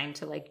reassigned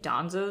to like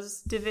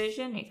Danzo's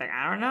division? He's like,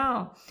 I don't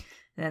know.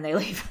 And then they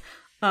leave.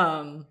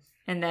 And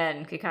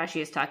then Kakashi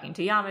is talking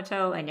to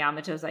Yamato, and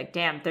Yamato's like,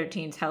 damn,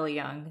 13's hella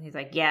young. And he's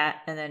like, yeah.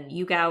 And then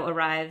Yugao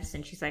arrives,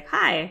 and she's like,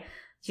 hi.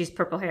 She's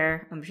purple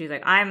hair. And she's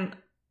like, I'm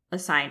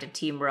assigned to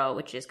Team Ro,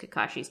 which is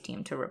Kakashi's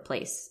team, to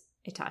replace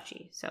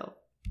Itachi. So,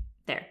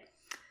 there.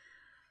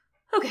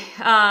 Okay.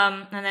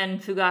 And then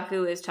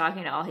Fugaku is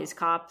talking to all his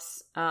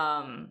cops.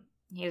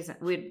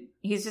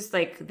 He's just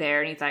like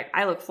there, and he's like,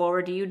 I look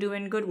forward to you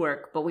doing good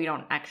work, but we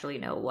don't actually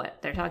know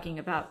what they're talking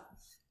about.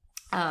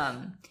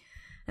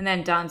 And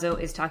then Danzo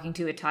is talking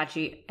to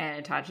Itachi,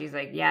 and Itachi's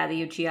like, yeah,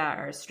 the Uchiha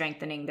are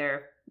strengthening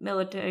their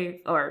military,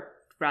 or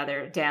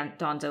rather,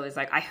 Danzo is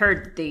like, I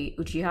heard the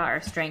Uchiha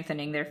are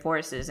strengthening their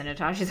forces, and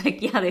Itachi's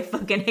like, yeah, they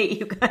fucking hate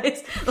you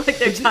guys. Like,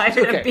 they're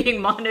tired of being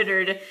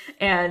monitored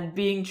and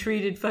being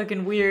treated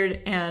fucking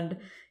weird, and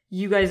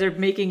you guys are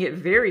making it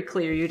very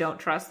clear you don't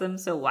trust them,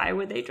 so why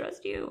would they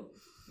trust you?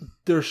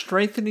 They're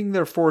strengthening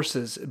their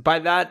forces. By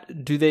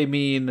that, do they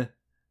mean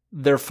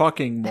they're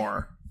fucking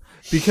more?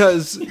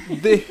 Because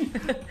they...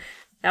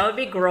 That would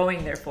be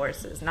growing their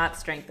forces, not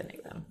strengthening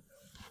them.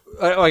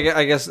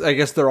 I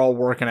guess they're all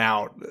working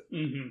out.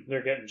 Mm-hmm.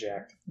 They're getting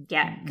jacked.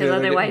 Yeah, because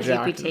otherwise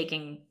you'd be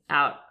taking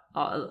out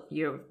all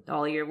your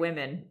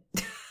women,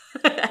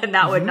 and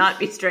that would not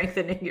be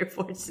strengthening your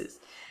forces.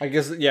 I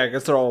guess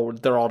they're all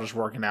just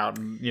working out,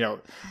 and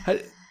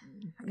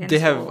they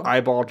have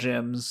eyeball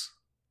gyms.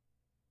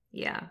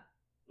 Yeah,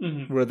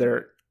 where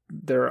their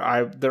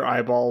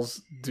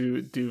eyeballs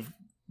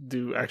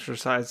do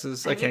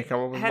exercises. I can't come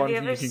up with one.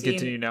 You can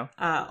continue now.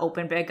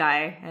 Open big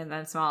eye and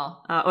then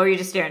small, or you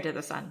just stare into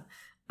the sun.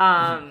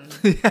 But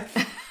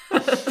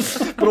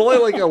only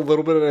like a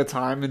little bit at a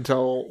time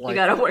until like, you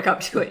got to work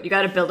up to it. You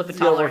got to build up a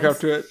tolerance. Work up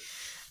to it.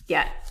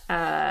 Yeah.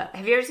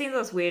 Have you ever seen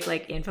those weird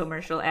like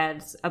infomercial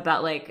ads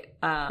about like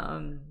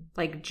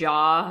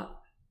jaw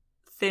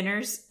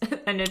thinners?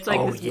 And it's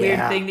like this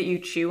weird thing that you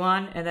chew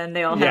on, and then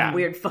they all have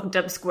weird fucked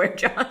up square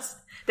jaws.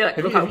 They're like,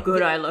 look how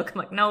good I look. I'm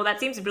like, no, that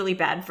seems really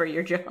bad for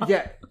your jaw.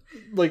 Yeah,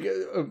 like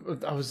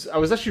I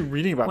was actually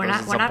reading about this at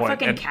some point. We're not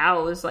fucking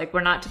cows. Like,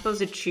 we're not supposed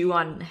to chew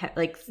on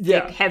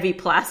thick, heavy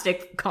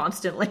plastic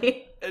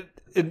constantly.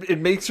 It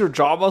makes your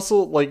jaw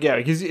muscle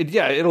because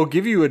it'll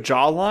give you a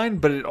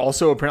jawline, but it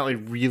also apparently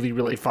really,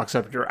 really fucks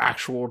up your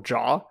actual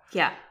jaw.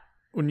 Yeah.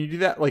 When you do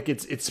that, like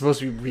it's supposed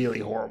to be really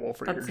horrible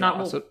for your jaw.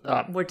 That's not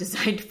what we're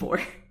designed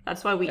for.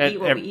 That's why we eat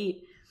what we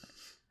eat.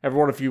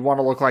 Everyone, if you want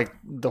to look like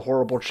the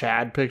horrible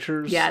Chad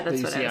pictures that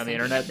you see on the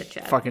internet,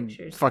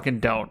 fucking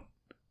don't.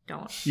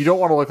 Don't. You don't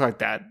want to look like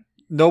that.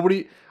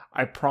 Nobody,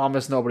 I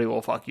promise nobody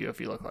will fuck you if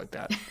you look like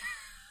that.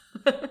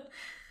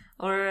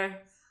 Or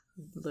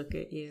look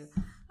at you.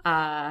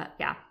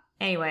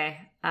 Anyway,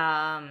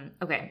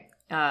 okay.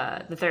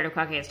 The third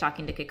Hokage is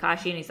talking to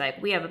Kakashi, and he's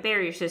like, we have a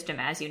barrier system,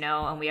 as you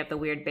know, and we have the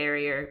weird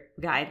barrier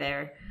guy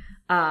there.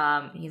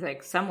 He's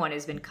like, someone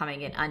has been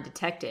coming in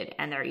undetected,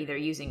 and they're either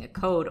using a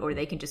code or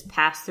they can just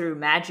pass through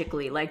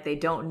magically, like they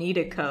don't need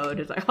a code.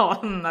 It's like,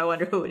 I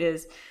wonder who it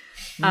is.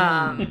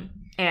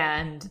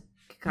 And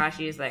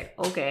Kakashi is like,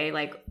 okay,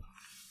 like,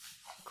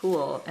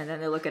 cool. And then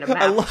they look at a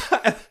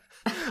map.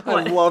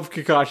 I love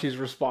Kakashi's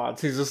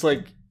response. He's just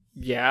like,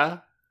 yeah.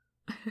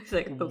 He's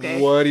like,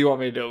 okay. What do you want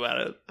me to do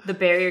about it? The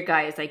barrier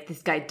guy is like,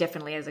 this guy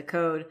definitely has a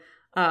code.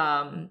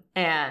 And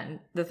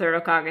the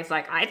third Okage is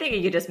like, I think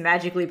he could just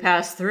magically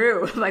pass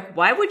through. I'm like,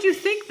 why would you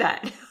think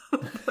that?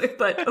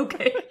 But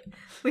okay.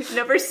 We've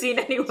never seen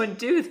anyone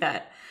do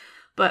that.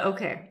 But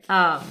okay.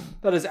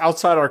 That is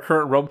outside our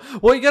current realm.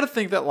 Well, you got to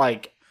think that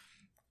like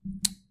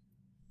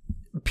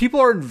people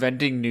are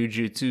inventing new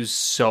jutsus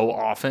so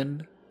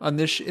often on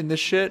in this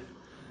shit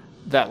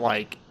that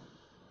like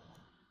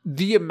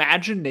the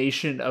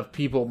imagination of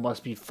people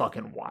must be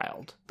fucking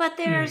wild. But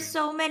there are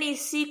so many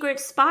secret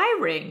spy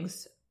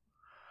rings.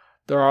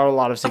 There are a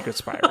lot of secret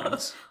spy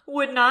rings.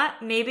 Would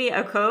not maybe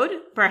a code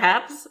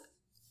perhaps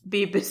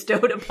be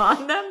bestowed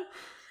upon them?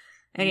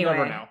 Anyway,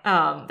 Never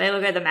know. They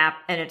look at the map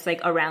and it's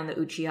like around the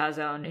Uchiha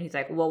zone, and he's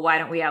like, well, why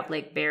don't we have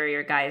like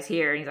barrier guys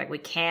here? And he's like, we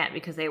can't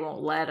because they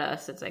won't let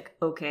us. It's like,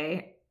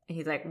 okay. And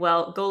he's like,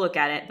 well, go look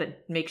at it,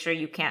 but make sure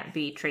you can't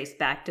be traced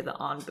back to the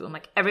Anbu. I'm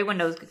like, everyone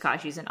knows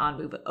Kakashi's an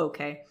Anbu, but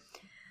okay.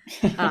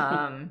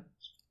 And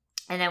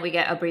then we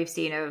get a brief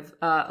scene of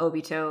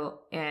Obito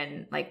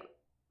and like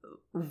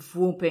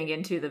whooping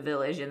into the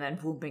village and then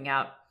whooping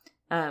out.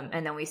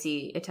 And then we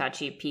see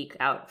Itachi peek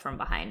out from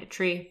behind a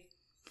tree.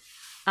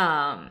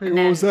 Hey, what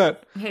was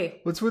that? Hey.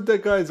 What's with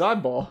that guy's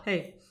eyeball?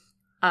 Hey.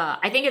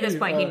 I think at this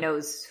point he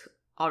knows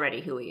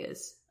already who he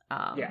is.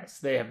 Yes,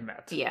 they have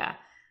met. Yeah.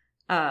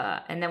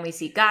 And then we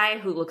see Guy,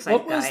 who looks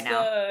like Guy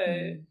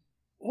now.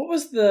 What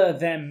was the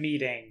them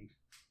meeting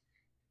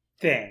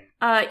thing?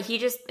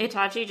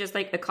 Itachi just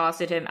like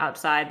accosted him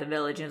outside the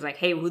village and was like,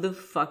 hey, who the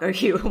fuck are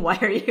you? Why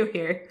are you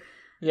here?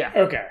 Yeah.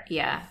 Okay.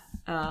 Yeah.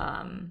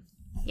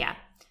 Yeah.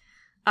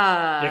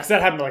 Because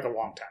that happened like a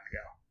long time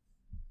ago.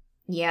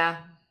 Yeah.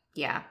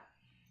 Yeah.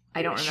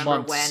 I don't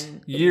remember Months,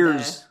 when.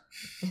 years.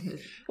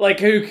 Like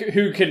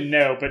who can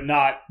know, but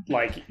not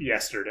like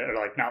yesterday or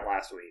like not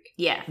last week.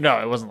 Yeah. No,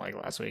 it wasn't like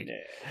last week.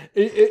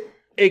 Yeah.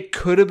 It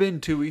could have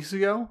been 2 weeks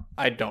ago.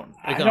 I don't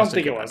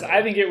think it was.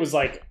 I think it was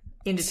like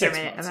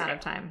indeterminate amount of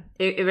time.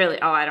 It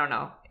really. Oh, I don't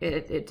know.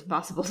 It's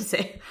impossible to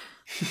say.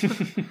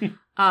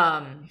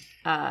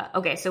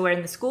 Okay, so we're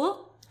in the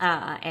school.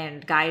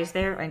 And Guy is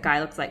there, and Guy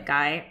looks like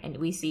Guy, and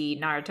we see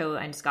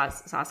Naruto and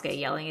Sasuke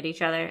yelling at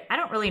each other. I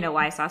don't really know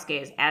why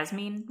Sasuke is as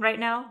mean right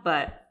now,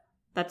 but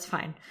that's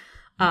fine.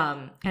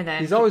 And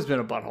then he's always been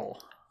a butthole.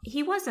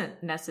 He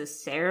wasn't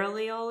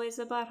necessarily always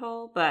a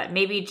butthole, but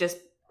maybe just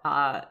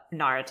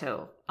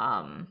Naruto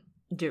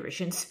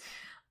derisions.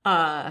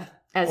 As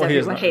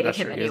everyone hated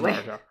him anyway.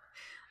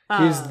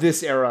 He's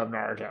this era of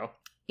Naruto.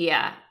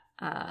 Yeah.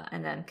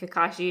 And then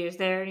Kakashi is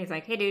there, and he's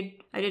like, "Hey, dude,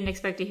 I didn't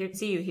expect to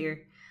see you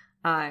here."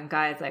 And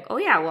Guy's like, oh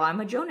yeah, well,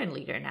 I'm a Jonin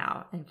leader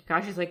now. And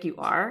Kakashi's like, you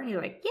are? And he's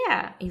like,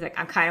 yeah. He's like,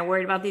 I'm kind of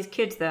worried about these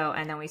kids though.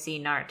 And then we see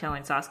Naruto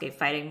and Sasuke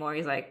fighting more.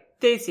 He's like,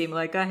 they seem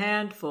like a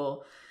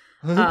handful.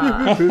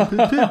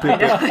 I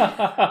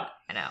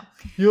know.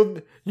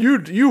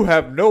 You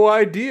have no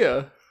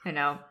idea. I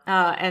know.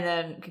 And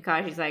then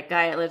Kakashi's like,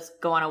 Guy, let's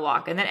go on a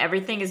walk. And then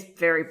everything is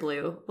very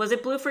blue. Was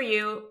it blue for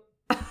you?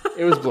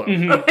 It was blue.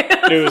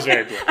 It was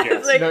very blue.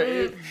 Yes. Like,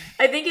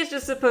 I think it's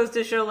just supposed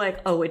to show like,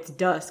 oh, it's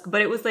dusk,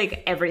 but it was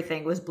like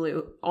everything was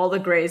blue. All the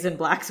grays and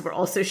blacks were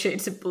also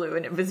shades of blue,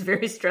 and it was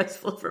very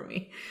stressful for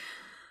me.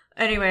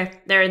 Anyway,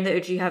 they're in the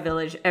Uchiha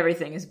village.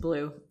 Everything is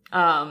blue.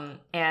 And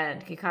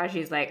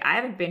Kakashi's like, I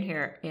haven't been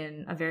here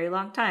in a very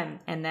long time.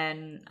 And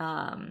then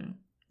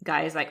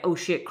Guy is like, oh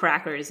shit,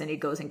 crackers, and he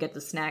goes and gets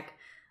a snack.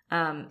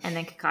 And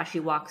then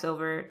Kakashi walks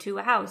over to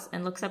a house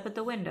and looks up at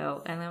the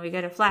window, and then we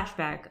get a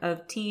flashback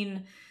of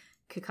teen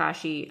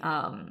Kakashi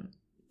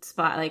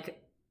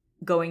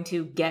going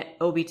to get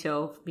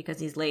Obito because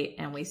he's late,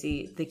 and we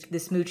see the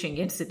smooching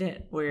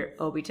incident where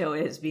Obito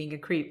is being a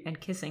creep and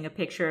kissing a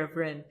picture of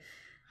Rin.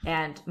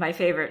 And my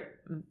favorite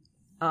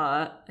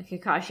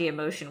Kakashi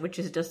emotion, which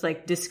is just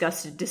like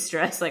disgusted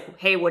distress, like,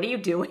 hey, what are you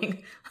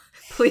doing?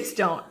 Please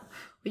don't.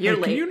 You're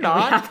late. Can you not?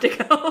 We have to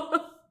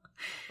go.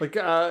 Like,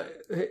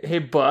 hey,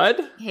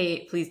 bud.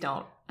 Hey, please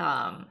don't.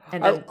 And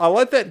then, I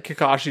like that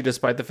Kakashi,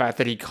 despite the fact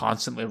that he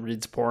constantly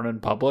reads porn in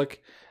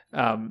public,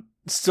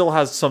 still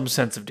has some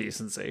sense of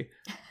decency.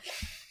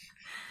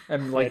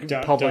 And like,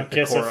 don't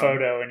kiss a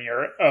photo in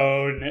your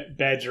own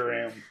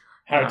bedroom.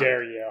 How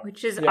dare you?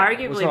 Which is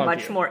arguably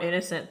much more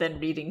innocent than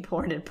reading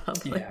porn in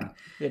public. Yeah.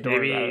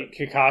 Maybe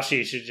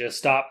Kakashi should just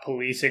stop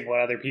policing what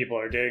other people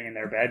are doing in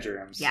their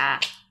bedrooms. Yeah.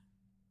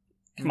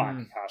 Come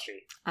on,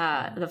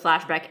 Kakashi. The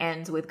flashback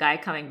ends with Guy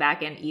coming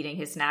back and eating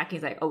his snack.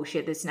 He's like, oh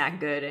shit, this snack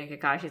good. And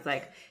Kakashi's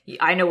like,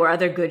 I know where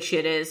other good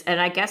shit is.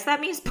 And I guess that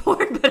means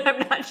porn, but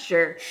I'm not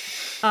sure.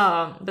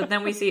 But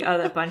then we see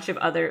a bunch of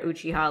other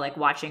Uchiha like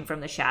watching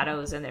from the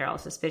shadows, and they're all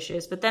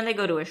suspicious. But then they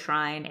go to a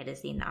shrine. It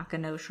is the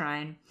Nakano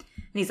shrine.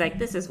 And he's like,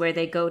 this is where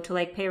they go to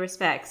like pay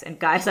respects. And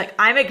Guy's like,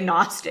 I'm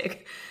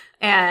agnostic.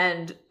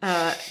 And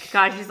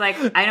Kakashi's like,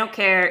 I don't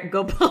care.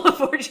 Go pull a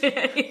fortune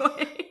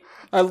anyway.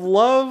 I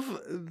love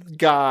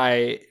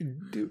Guy.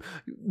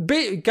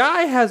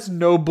 Guy has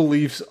no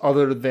beliefs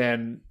other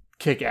than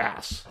kick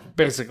ass,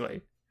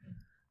 basically.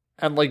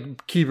 And,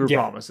 like, keep your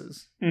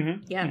promises.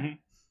 Mm-hmm. Yeah. Mm-hmm.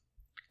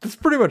 That's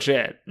pretty much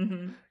it.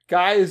 Mm-hmm.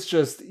 Guy is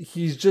just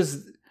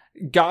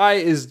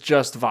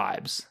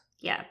vibes.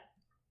 Yeah.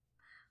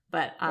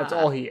 But that's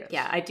all he is.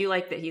 Yeah, I do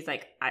like that he's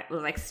like, I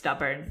was like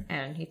stubborn,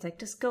 and he's like,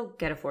 just go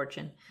get a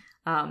fortune.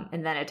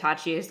 And then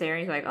Itachi is there,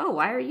 and he's like, oh,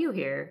 why are you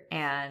here?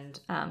 And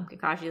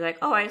Kakashi's like,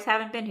 oh, I just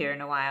haven't been here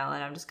in a while,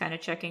 and I'm just kind of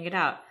checking it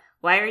out.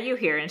 Why are you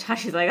here? And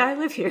Itachi's like, I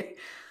live here.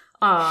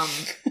 And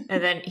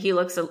then he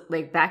looks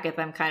like back at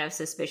them kind of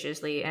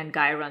suspiciously, and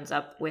Guy runs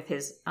up with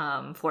his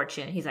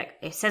fortune. He's like,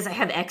 it says I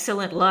have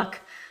excellent luck,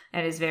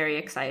 and is very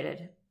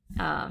excited.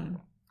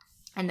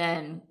 And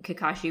then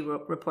Kakashi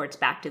reports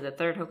back to the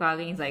third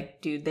Hokage. He's like,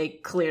 dude, they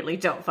clearly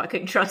don't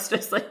fucking trust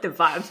us. Like, the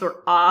vibes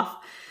were off.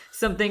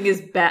 Something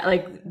is bad.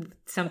 Like,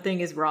 something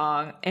is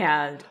wrong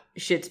and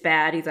shit's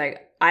bad. He's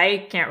like,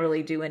 I can't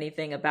really do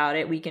anything about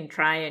it. We can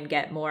try and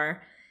get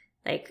more,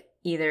 like,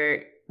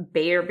 either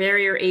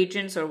barrier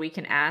agents, or we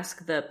can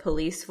ask the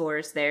police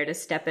force there to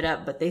step it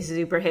up, but they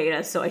super hate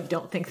us, so I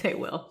don't think they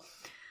will.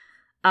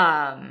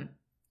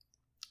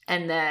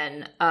 And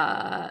then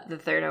the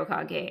third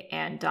Hokage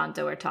and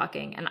Danzo are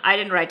talking. And I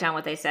didn't write down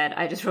what they said.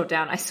 I just wrote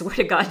down, I swear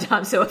to God,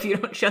 Danzo, if you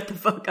don't shut the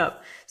fuck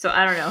up. So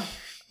I don't know.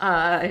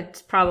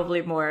 It's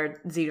probably more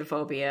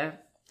xenophobia.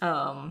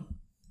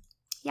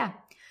 Yeah.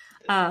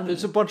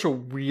 There's a bunch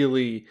of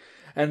really...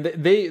 And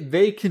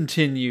they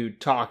continue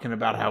talking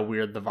about how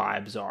weird the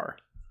vibes are.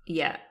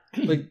 Yeah.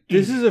 Like,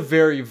 this is a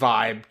very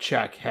vibe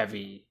check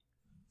heavy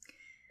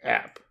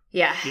app.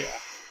 Yeah. Yeah.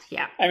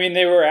 Yeah. I mean,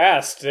 they were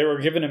asked. They were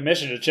given a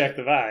mission to check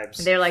the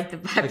vibes. They're like, the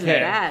vibes are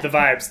bad. The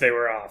vibes, they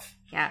were off.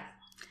 Yeah.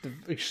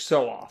 It's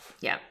so off.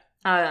 Yeah.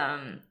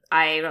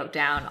 I wrote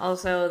down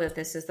also that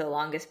this is the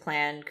longest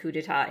planned coup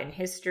d'etat in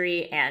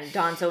history, and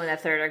Danzo and the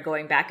third are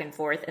going back and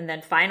forth, and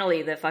then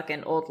finally the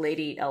fucking old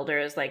lady elder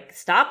is like,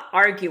 stop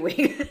arguing.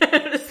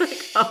 It's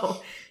like,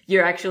 oh,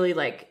 you're actually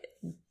like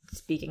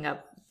speaking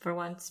up for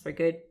once, for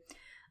good.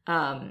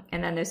 And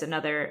then there's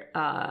another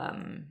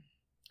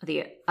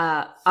the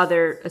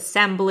other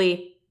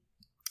assembly,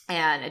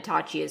 and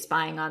Itachi is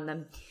spying on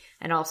them,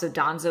 and also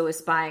Danzo is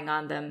spying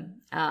on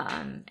them.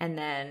 And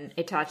then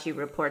Itachi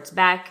reports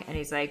back, and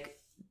he's like,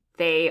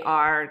 they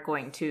are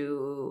going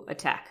to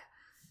attack.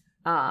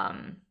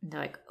 They're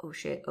like, oh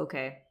shit,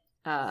 okay.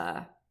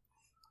 And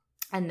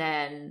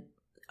then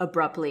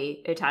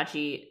abruptly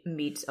Itachi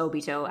meets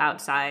Obito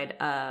outside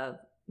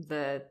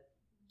the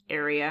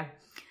area,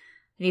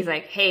 and he's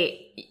like,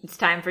 hey, it's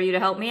time for you to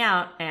help me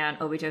out. And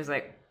Obito's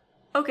like,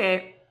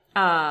 okay.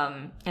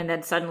 And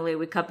then suddenly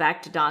we cut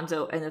back to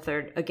Danzo and the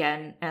third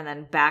again, and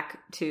then back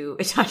to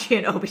Itachi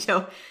and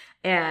Obito.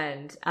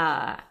 And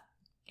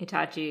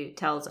Itachi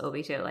tells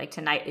Obito, like,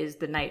 tonight is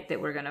the night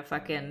that we're gonna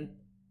fucking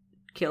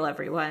kill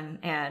everyone.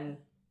 And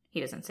he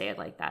doesn't say it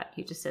like that.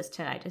 He just says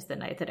tonight is the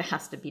night that it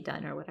has to be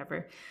done, or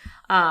whatever.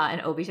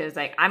 And Obito's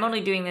like, I'm only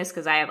doing this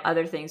because I have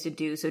other things to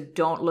do, so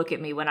don't look at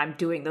me when I'm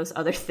doing those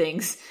other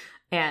things.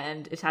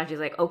 And Itachi's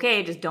like,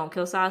 okay, just don't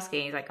kill Sasuke.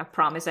 And he's like, I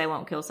promise I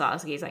won't kill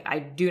Sasuke. He's like, I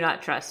do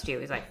not trust you.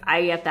 He's like,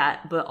 I get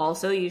that, but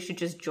also you should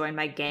just join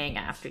my gang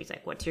after. He's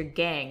like, what's your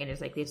gang? And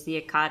he's like, it's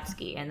the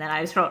Akatsuki. And then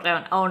I just wrote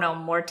down, oh no,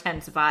 more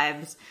tense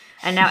vibes.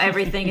 And now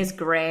everything is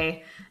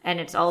gray,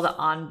 and it's all the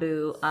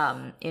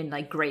Anbu in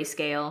like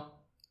grayscale.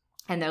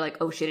 And they're like,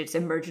 oh shit, it's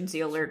emergency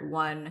alert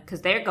 1,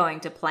 because they're going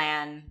to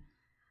plan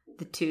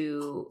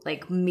to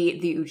like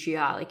meet the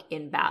Uchiha like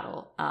in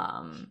battle.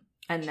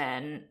 And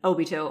then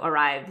Obito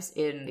arrives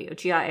in the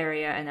Uchiha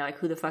area, and they're like,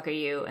 who the fuck are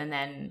you? And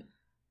then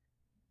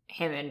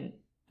him and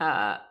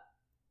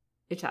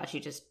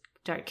Itachi just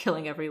start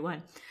killing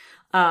everyone.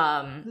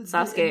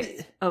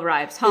 Sasuke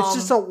arrives home. It's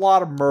just a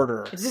lot of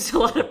murder.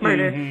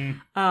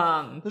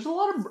 Mm-hmm. There's a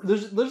lot of...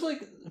 There's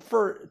like,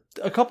 for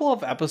a couple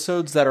of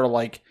episodes that are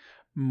like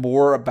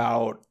more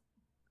about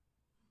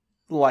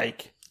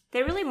like...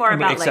 They're really more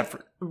about like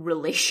for,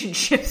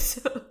 relationships.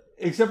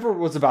 Except for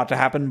what's about to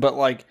happen, but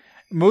like...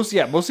 Mostly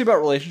about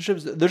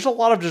relationships. There's a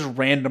lot of just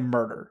random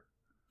murder.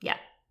 Yeah.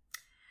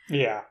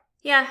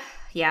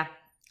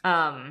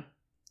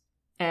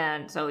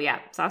 And so, yeah,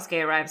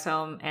 Sasuke arrives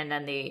home, and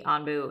then the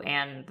Anbu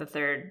and the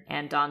third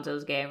and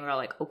Danzo's gang are all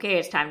like, okay,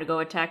 it's time to go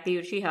attack the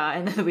Uchiha.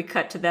 And then we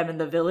cut to them in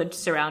the village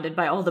surrounded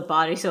by all the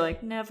bodies. So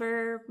like,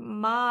 never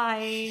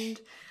mind.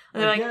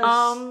 And they're like,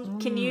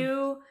 can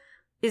you...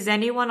 Is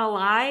anyone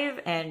alive?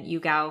 And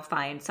Yugao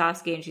finds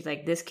Sasuke, and she's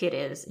like, this kid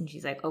is. And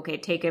she's like, okay,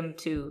 take him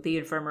to the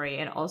infirmary.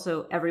 And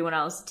also, everyone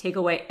else, take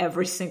away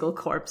every single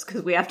corpse,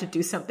 because we have to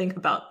do something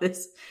about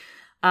this.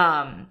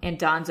 And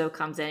Danzo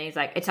comes in, and he's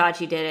like,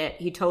 Itachi did it.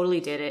 He totally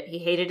did it. He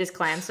hated his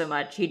clan so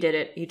much. He did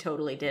it. He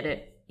totally did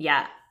it.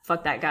 Yeah,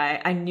 fuck that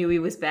guy. I knew he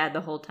was bad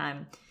the whole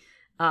time.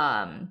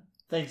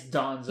 Thanks,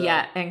 Danzo.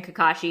 Yeah, and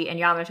Kakashi and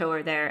Yamato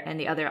are there, and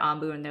the other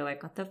Anbu, and they're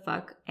like, what the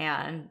fuck?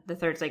 And the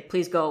third's like,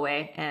 please go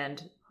away.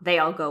 And they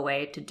all go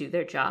away to do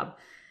their job.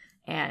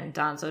 And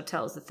Danzo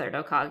tells the third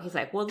Hokage, he's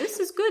like, well, this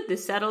is good.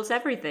 This settles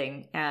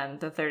everything.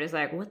 And the third is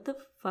like, what the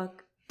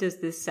fuck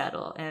does this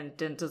settle? And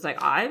Danzo's like,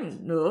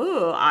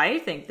 I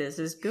think this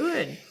is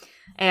good.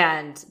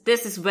 And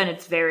this is when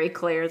it's very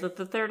clear that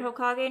the third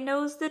Hokage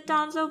knows that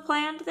Danzo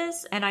planned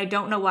this, and I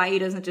don't know why he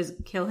doesn't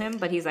just kill him,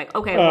 but he's like,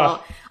 okay,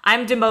 well,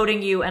 I'm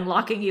demoting you and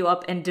locking you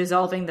up and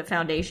dissolving the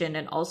foundation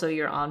and also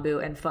your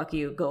Anbu, and fuck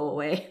you, go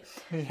away.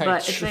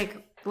 But it's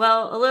like,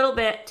 well, a little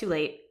bit too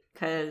late,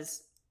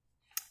 because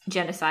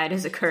genocide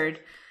has occurred.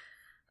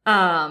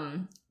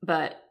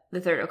 But the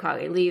third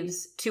Hokage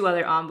leaves, 2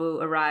 other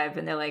Anbu arrive,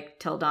 and they're like,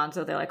 tell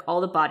Danzo, they're like, all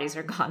the bodies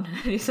are gone. And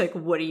he's like,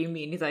 what do you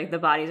mean? He's like, the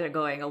bodies are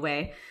going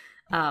away.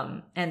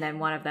 And then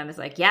one of them is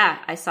like, yeah,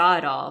 I saw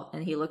it all.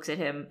 And he looks at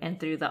him, and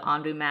through the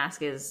Anbu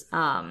mask is 2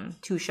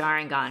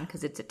 Sharingan,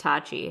 because it's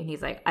Itachi. And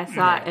he's like, I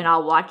saw it, and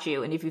I'll watch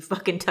you. And if you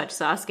fucking touch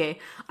Sasuke,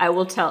 I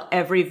will tell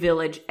every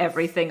village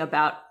everything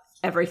about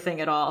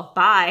everything at all.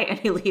 Bye. And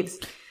he leaves.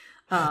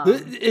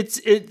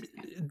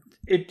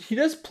 He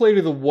does play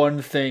to the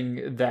one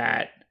thing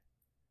that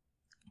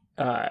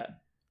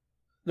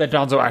that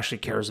Danzo actually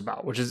cares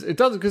about, which is, it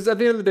does, because at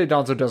the end of the day,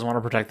 Danzo does want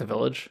to protect the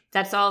village.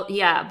 That's all,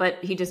 yeah,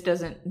 but he just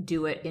doesn't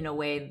do it in a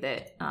way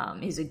that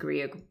is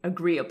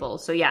agreeable.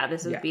 So yeah,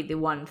 this would be the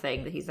one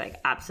thing that he's like,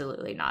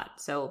 absolutely not.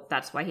 So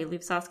that's why he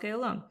leaves Sasuke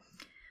alone.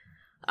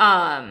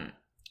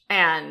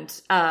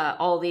 And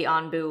all the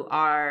Anbu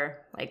are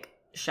like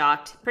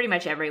shocked. Pretty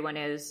much everyone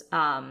is.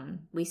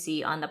 We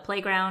see on the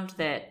playground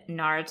that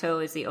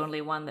Naruto is the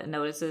only one that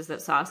notices that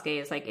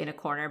Sasuke is like in a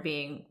corner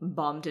being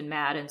bummed and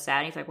mad and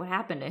sad. He's like, what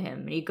happened to him?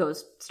 And he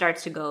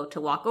starts to go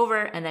to walk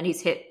over, and then he's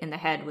hit in the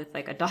head with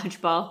like a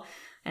dodgeball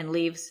and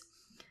leaves.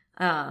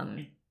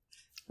 Guy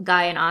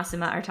and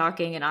Asuma are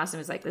talking, and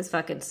Asuma's like, this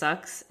fucking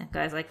sucks. And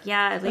Guy's like,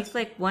 yeah, at least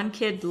like one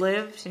kid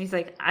lived. And he's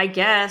like, I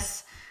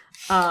guess.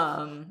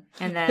 And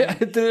then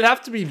did it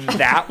have to be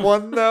that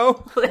one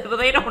though? Well,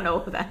 they don't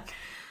know that.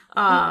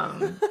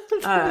 Did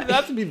it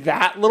have to be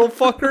that little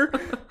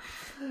fucker?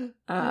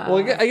 Well,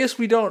 I guess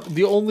we don't.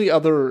 The only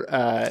other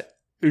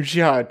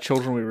Uchiha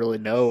children we really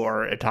know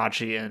are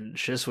Itachi and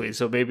Shisui,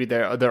 so maybe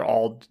they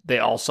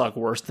all suck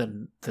worse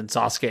than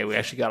Sasuke. We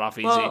actually got off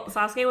easy. Well,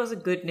 Sasuke was a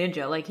good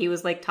ninja. Like, he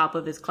was like top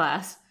of his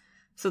class.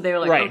 So they were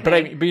like, right,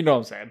 okay. but you know what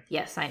I'm saying.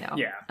 Yes, I know.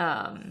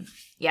 Yeah.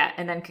 Yeah,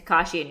 and then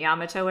Kakashi and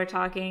Yamato are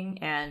talking,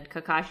 and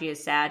Kakashi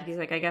is sad. He's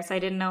like, I guess I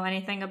didn't know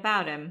anything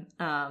about him.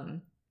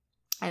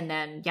 And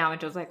then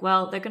Yamato's like,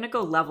 well, they're going to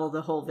go level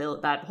the whole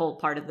that whole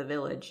part of the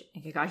village.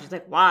 And Kakashi's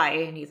like, why?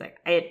 And he's like,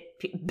 I had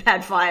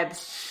bad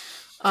vibes.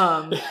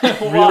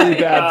 Really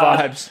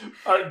bad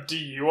vibes. Do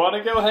you want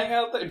to go hang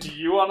out there? Do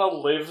you want to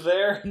live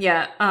there?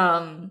 Yeah.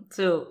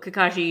 So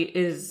Kakashi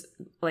is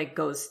like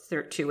goes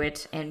through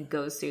it and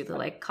goes through the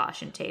like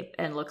caution tape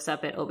and looks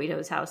up at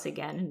Obito's house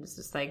again and is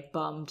just like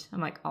bummed.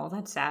 I'm like, oh,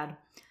 that's sad.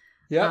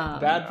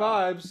 Yep, bad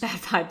vibes. Bad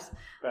vibes.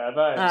 Bad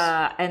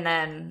vibes. And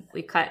then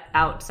we cut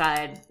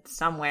outside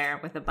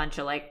somewhere with a bunch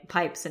of like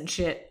pipes and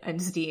shit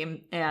and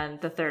steam, and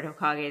the third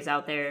Hokage is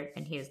out there,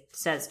 and he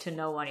says to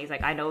no one, he's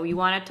like, I know you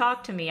want to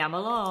talk to me, I'm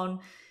alone.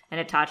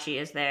 And Itachi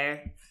is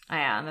there.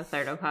 And the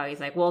third Hokage is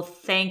like, well,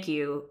 thank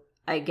you,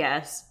 I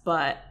guess,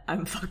 but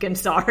I'm fucking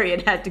sorry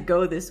it had to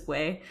go this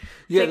way.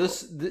 Yeah, like,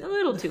 a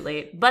little too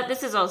late. But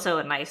this is also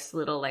a nice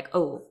little like,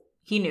 oh,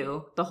 he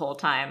knew the whole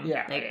time.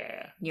 Yeah, like,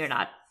 yeah.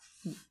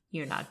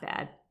 You're not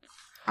bad.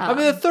 I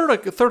mean, the third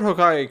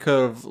Hokage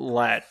could have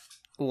let,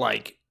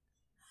 like,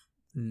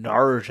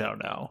 Naruto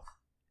know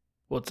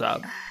what's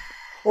up.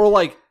 Or,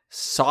 like,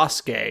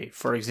 Sasuke,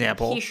 for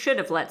example. He should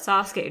have let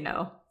Sasuke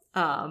know.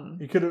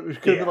 He could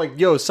have been like,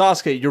 yo,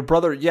 Sasuke, your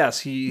brother, yes,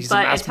 he's a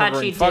mass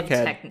murdering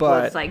fuckhead,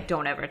 but... was like,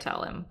 don't ever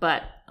tell him.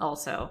 But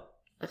also,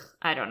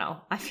 I don't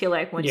know. I feel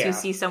like once you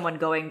see someone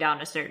going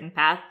down a certain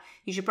path,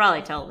 you should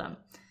probably tell them.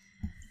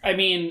 I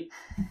mean...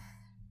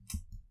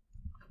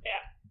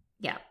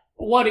 Yeah.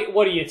 What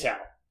do you tell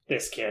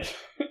this kid?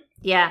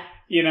 Yeah.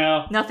 You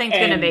know? Nothing's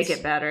going to make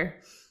it better.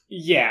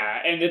 Yeah,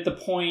 and at the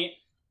point,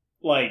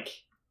 like,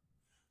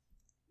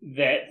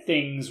 that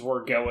things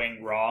were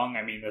going wrong,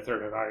 I mean, the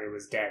third Hokage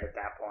was dead at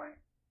that point.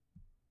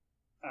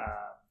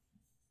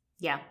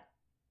 Yeah.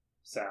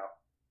 So.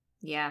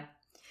 Yeah.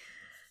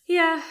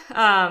 Yeah.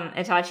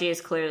 Itachi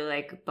is clearly,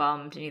 like,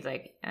 bummed, and he's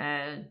like,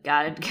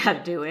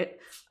 gotta do it.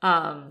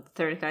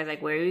 Third guy's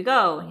like, where do we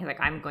go? And he's like,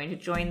 I'm going to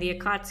join the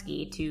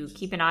Akatsuki to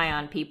keep an eye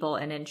on people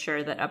and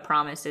ensure that a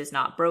promise is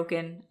not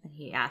broken. And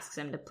he asks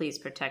him to please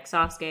protect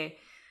Sasuke.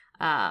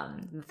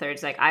 The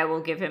third's like, I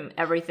will give him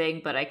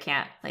everything, but I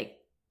can't, like,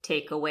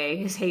 take away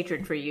his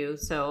hatred for you.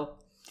 So,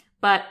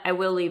 but I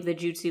will leave the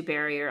jutsu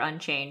barrier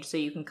unchanged so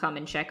you can come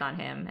and check on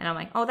him. And I'm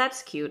like, oh,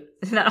 that's cute.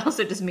 That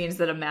also just means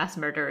that a mass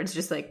murderer is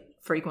just, like,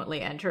 frequently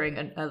entering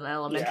an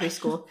elementary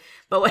school,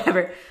 but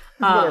whatever.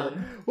 Well,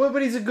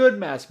 but he's a good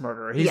mass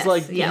murderer. He's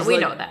we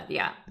know that.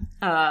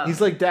 Yeah,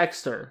 he's like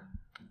Dexter.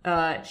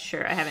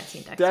 Sure, I haven't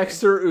seen Dexter.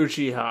 Dexter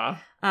Uchiha.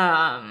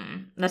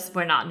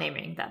 We're not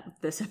naming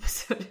this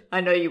episode.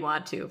 I know you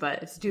want to,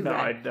 but it's too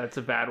bad. No, that's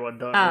a bad one.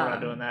 We're not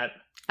doing that.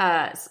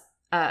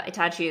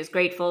 Itachi is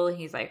grateful.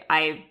 He's like,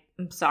 I'm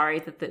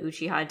sorry that the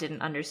Uchiha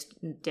didn't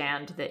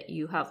understand that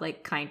you have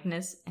like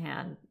kindness.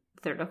 And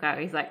third Hokage,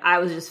 he's like, I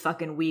was just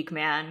fucking weak,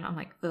 man. I'm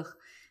like, ugh.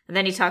 And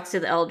then he talks to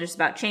the elders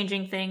about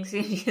changing things.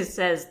 He just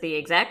says the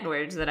exact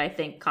words that I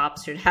think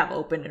cops should have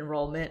open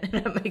enrollment, and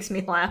it makes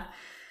me laugh.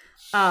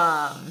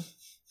 And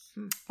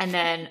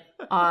then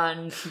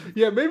on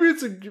maybe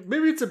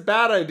it's a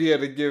bad idea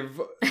to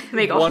give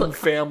one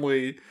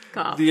family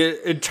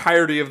the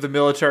entirety of the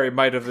military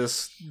might of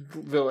this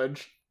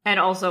village, and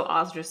also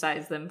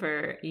ostracize them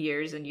for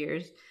years and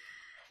years.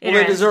 Well,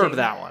 they deserve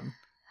that one.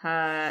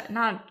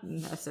 Not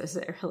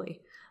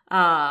necessarily.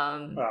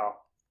 Well,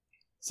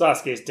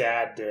 Sasuke's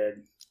dad did.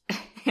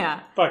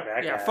 Yeah. Fuck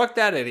that guy. Yeah, fuck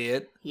that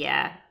idiot.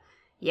 Yeah.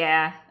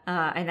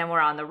 And then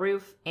we're on the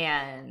roof,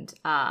 and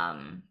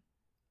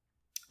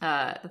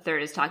the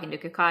third is talking to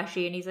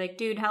Kakashi, and he's like,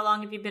 dude, how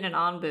long have you been in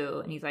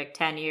Anbu? And he's like,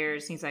 10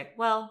 years. And he's like,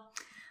 well,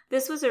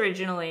 this was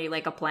originally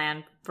like a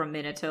plan from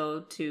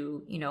Minato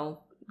to,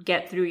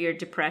 get through your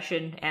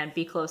depression and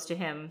be close to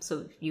him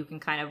so you can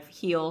kind of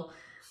heal.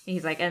 And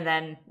he's like, and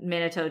then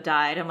Minato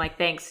died. I'm like,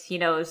 thanks. He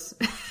knows.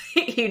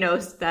 He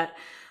knows that.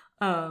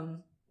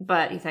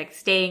 But he's like,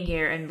 staying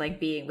here and like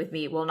being with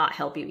me will not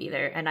help you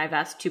either. And I've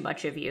asked too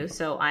much of you,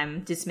 so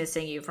I'm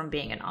dismissing you from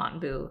being an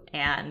Anbu,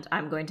 and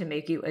I'm going to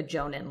make you a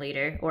Jonin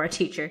leader or a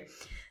teacher.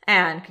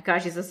 And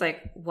Kakashi's just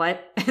like, what?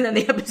 And then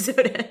the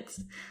episode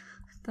ends.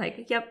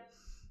 Like, yep.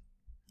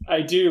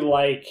 I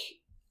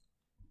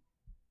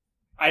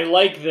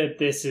like that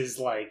this is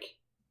like,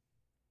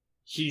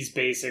 he's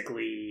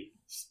basically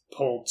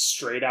pulled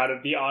straight out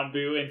of the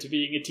Anbu into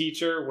being a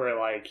teacher, where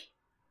like,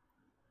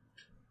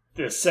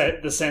 the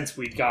sense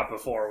we'd got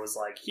before was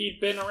like he'd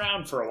been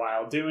around for a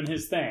while doing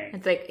his thing.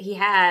 It's like he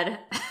had,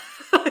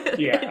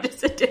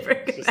 just a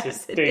different capacity.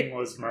 Just his thing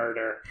was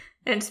murder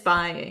and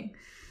spying.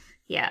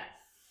 Yeah.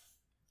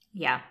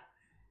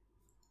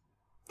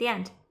 The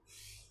end.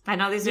 I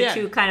know these are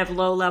two kind of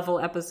low level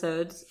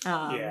episodes,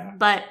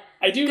 but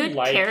I do good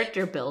like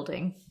character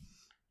building.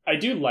 I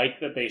do like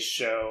that they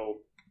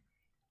show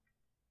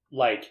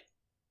like.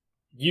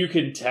 You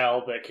can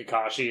tell that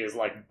Kakashi is,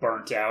 like,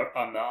 burnt out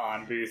on the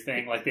Anbu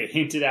thing. Like, they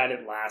hinted at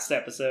it last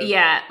episode.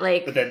 Yeah,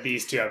 like... But then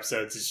these 2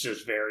 episodes, it's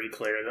just very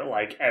clear that,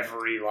 like,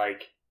 every,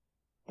 like,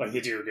 they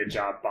do a good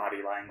job body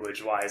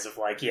language-wise of,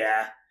 like,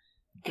 yeah,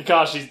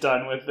 Kakashi's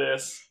done with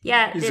this.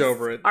 Yeah, he's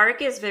over it.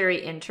 Arc is very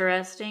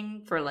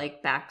interesting for,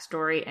 like,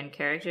 backstory and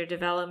character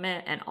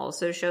development, and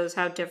also shows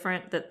how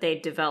different that they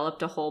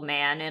developed a whole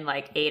man in,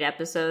 like, 8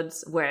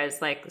 episodes,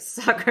 whereas, like,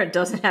 Sakura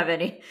doesn't have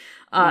any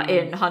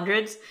in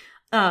hundreds.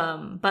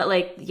 But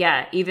like,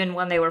 yeah, even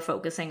when they were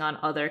focusing on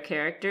other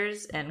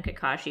characters and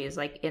Kakashi is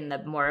like in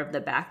the more of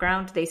the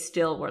background, they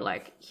still were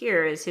like,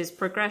 here is his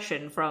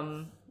progression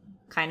from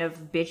kind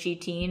of bitchy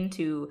teen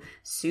to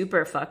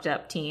super fucked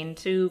up teen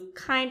to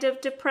kind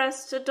of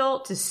depressed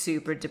adult to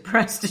super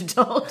depressed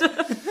adult.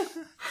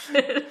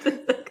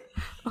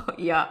 Oh,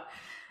 yeah.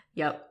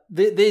 Yep.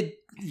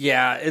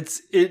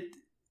 It's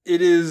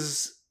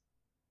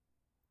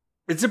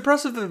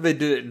impressive that they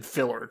did it in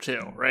filler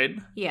too, right?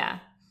 Yeah.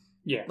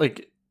 Yeah.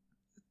 Like,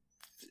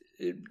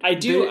 I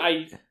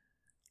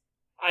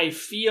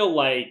feel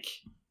like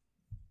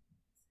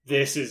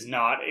this is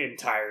not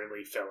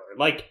entirely filler.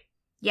 Like,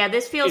 yeah,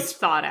 this feels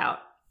thought out.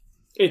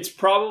 It's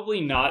probably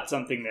not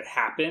something that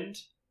happened,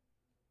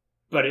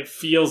 but it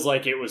feels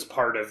like it was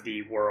part of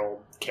the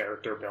world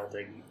character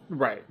building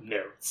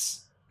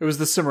notes. It was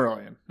the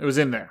Silmarillion. It was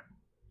in there.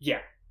 Yeah.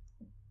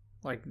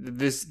 Like,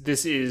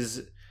 this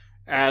is...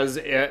 As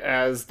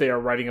they are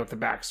writing up the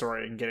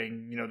backstory and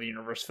getting, the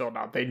universe filled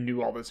out, they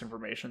knew all this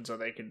information so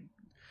they could,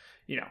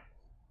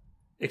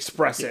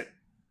 express it.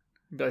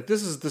 Be like,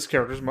 this is this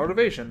character's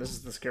motivation. This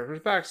is this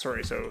character's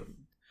backstory. So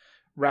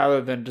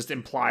rather than just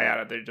imply at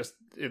it, they just,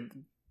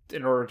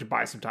 in order to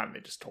buy some time, they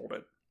just told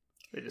it.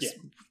 They just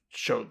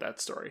showed that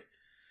story.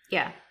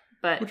 Yeah,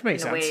 but which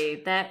makes in a sense.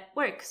 way that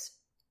works.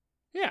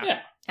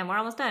 Yeah. And we're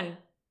almost done.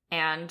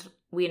 And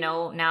we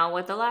know now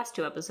what the last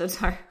 2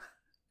 episodes are.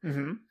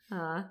 Mm-hmm.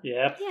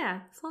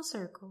 Yeah, full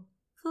circle.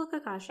 Full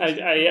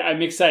Kakashi.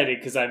 I'm excited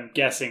because I'm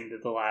guessing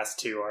that the last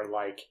 2 are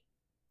like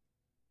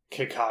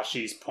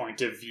Kakashi's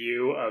point of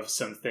view of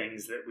some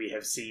things that we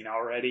have seen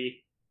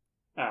already.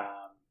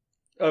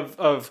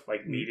 Of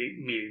like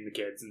meeting the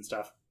kids and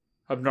stuff.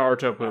 Of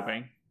Naruto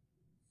pooping.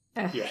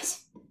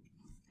 Yes.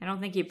 I don't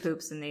think he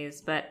poops in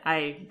these, but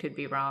I could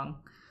be wrong.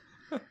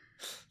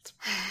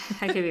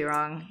 I could be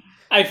wrong.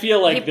 I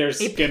feel like there's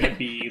going to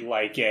be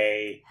like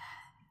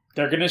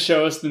they're going to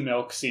show us the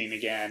milk scene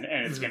again,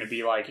 and it's going to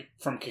be like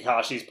from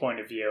Kakashi's point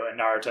of view, and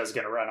Naruto's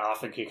going to run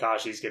off, and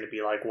Kakashi's going to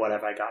be like, what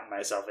have I gotten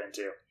myself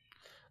into?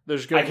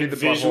 I can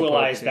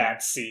visualize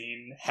that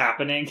scene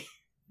happening.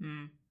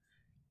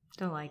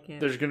 Don't like it.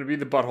 There's going to be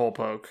the butthole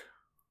poke.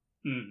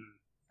 Mm-hmm.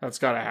 That's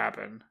got to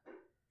happen.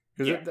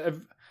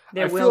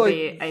 There will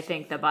be, I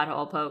think, the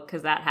butthole poke,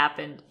 because that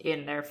happened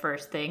in their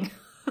first thing.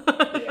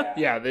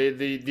 Yeah,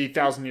 the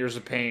 1,000 Years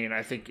of Pain,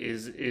 I think,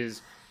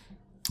 is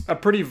a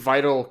pretty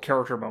vital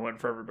character moment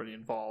for everybody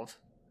involved.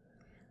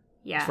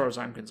 Yeah. As far as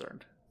I'm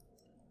concerned.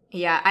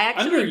 Yeah, I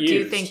actually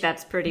do think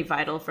that's pretty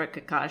vital for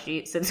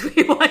Kakashi, since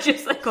we watch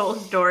his whole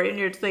story, and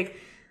you're just like,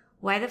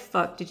 why the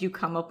fuck did you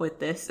come up with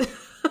this?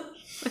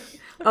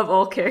 of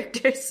all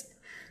characters.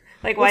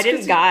 Like, why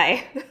didn't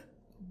Guy?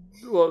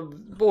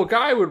 Well,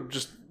 Guy would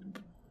just...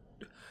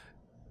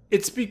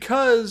 It's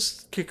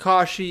because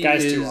Kakashi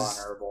Guy's is... too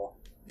honorable.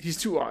 He's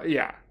too...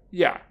 yeah.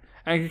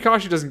 And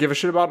Kakashi doesn't give a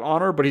shit about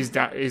honor, but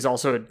he's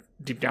also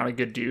deep down a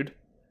good dude.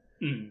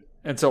 Mm.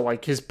 And so,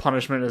 like, his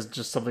punishment is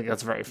just something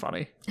that's very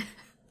funny.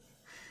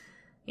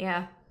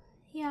 Yeah.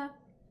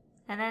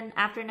 And then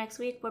after next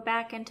week, we're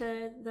back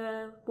into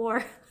the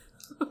war.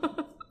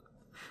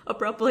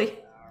 Abruptly.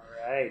 All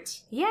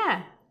right.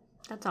 Yeah.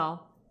 That's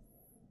all.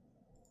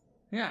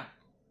 Yeah.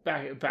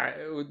 Back.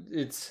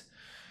 It's...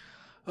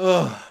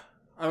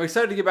 I'm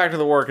excited to get back to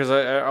the war because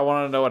I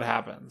want to know what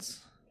happens.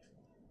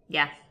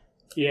 Yeah.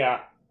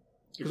 Yeah.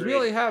 Because we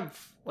only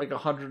have like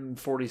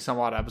 140 some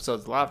odd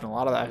episodes left, and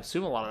I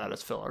assume a lot of that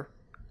is filler.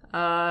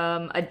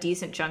 A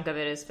decent chunk of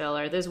it is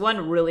filler. There's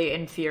one really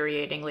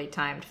infuriatingly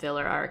timed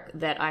filler arc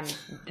that I'm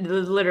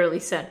literally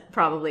sent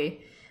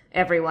probably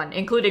everyone,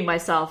 including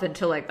myself,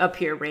 into like up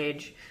here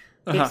rage.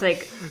 It's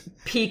like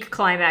peak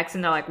climax,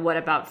 and they're like, "What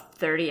about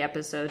 30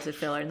 episodes of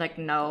filler?" And like,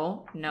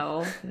 no.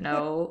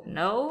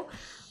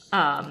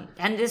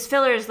 And this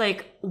filler is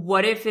like,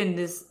 what if in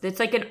this? It's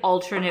like an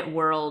alternate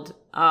world.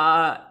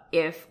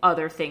 If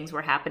other things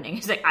were happening,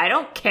 it's like, I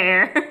don't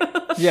care.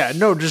 Yeah,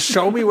 no, just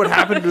show me what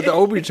happened with the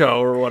Obito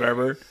or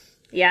whatever.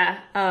 Yeah,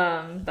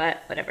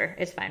 but whatever,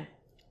 it's fine.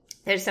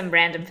 There's some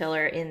random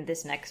filler in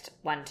this next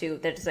one too.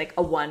 That's like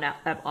a 1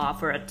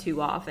 off or a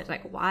 2 off. It's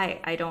like,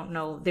 why? I don't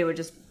know. They were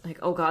just like,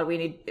 oh god, we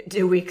need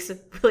 2 weeks,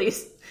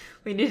 please.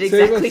 We need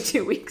exactly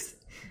 2 weeks.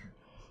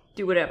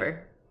 Do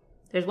whatever.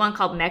 There's one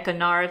called Mecha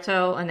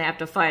Naruto, and they have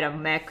to fight a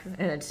mech,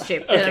 and it's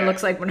shaped, and it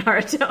looks like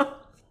Naruto.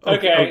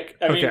 Okay.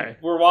 I mean,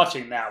 we're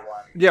watching that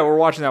one. Yeah, we're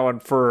watching that one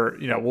for,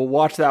 we'll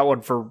watch that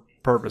one for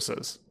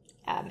purposes.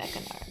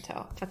 Mecha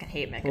Naruto. I fucking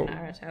hate Mecha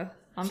Naruto.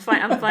 I'm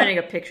finding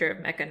a picture of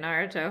Mecha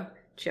Naruto.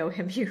 Show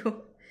him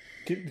you.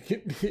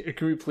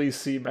 Can we please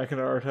see Mecha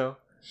Naruto?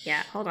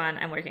 Yeah, hold on.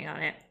 I'm working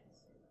on it.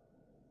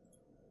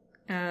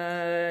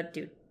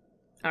 Dude.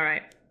 All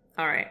right.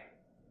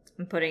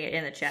 I'm putting it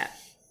in the chat.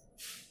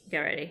 Get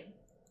ready.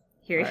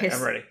 Here he is.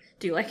 I'm ready.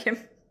 Do you like him?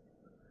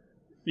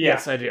 Yeah.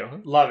 Yes, I do.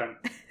 Love him.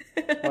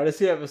 Why does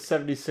he have a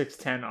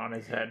 7610 on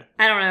his head?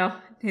 I don't know.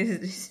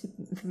 He's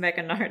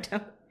Mecha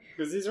Naruto.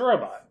 Because he's a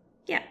robot.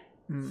 Yeah.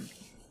 Mm.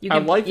 You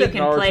can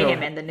Naruto play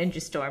him in the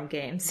Ninja Storm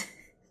games.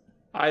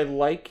 I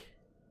like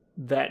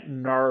that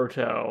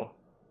Naruto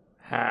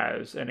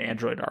has an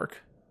Android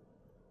arc.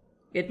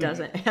 It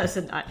doesn't. It has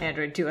an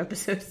Android 2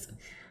 episodes.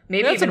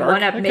 Maybe That's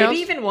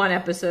even one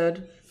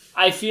episode.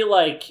 I feel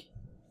like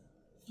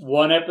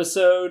 1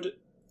 episode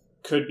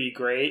could be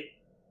great.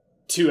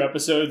 2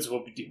 episodes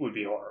would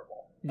be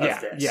horrible.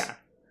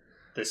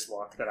 This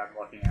look that I'm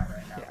looking at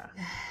right now. Yeah.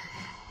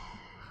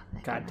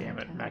 God damn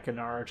it, Mecha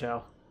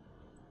Naruto.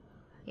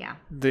 Yeah.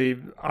 The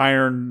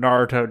Iron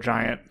Naruto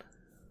giant.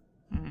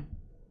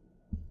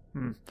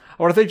 I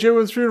want to thank Jay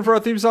Winstream for our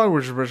theme song,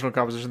 which is an original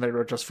composition they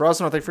wrote just for us.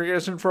 And I want to thank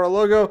Freaking for our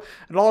logo,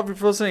 and all of you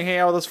for listening, hanging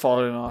out with us,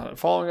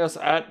 following us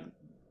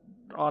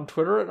on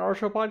Twitter at Our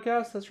Show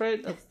Podcast. That's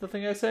right. That's the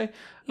thing I say.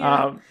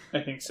 Yeah.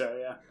 I think so.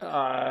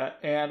 Yeah.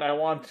 And I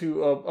want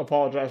to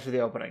apologize for the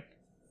opening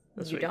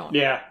this week. Don't.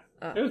 Yeah.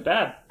 It was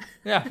bad.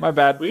 Yeah, my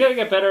bad. We gotta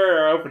get better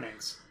at our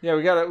openings. Yeah,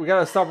 we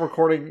gotta stop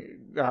recording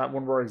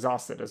when we're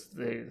exhausted.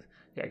 Good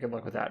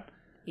luck with that.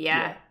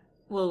 Yeah.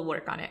 We'll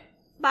work on it.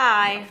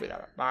 Bye.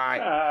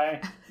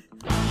 Bye.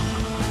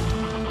 Bye.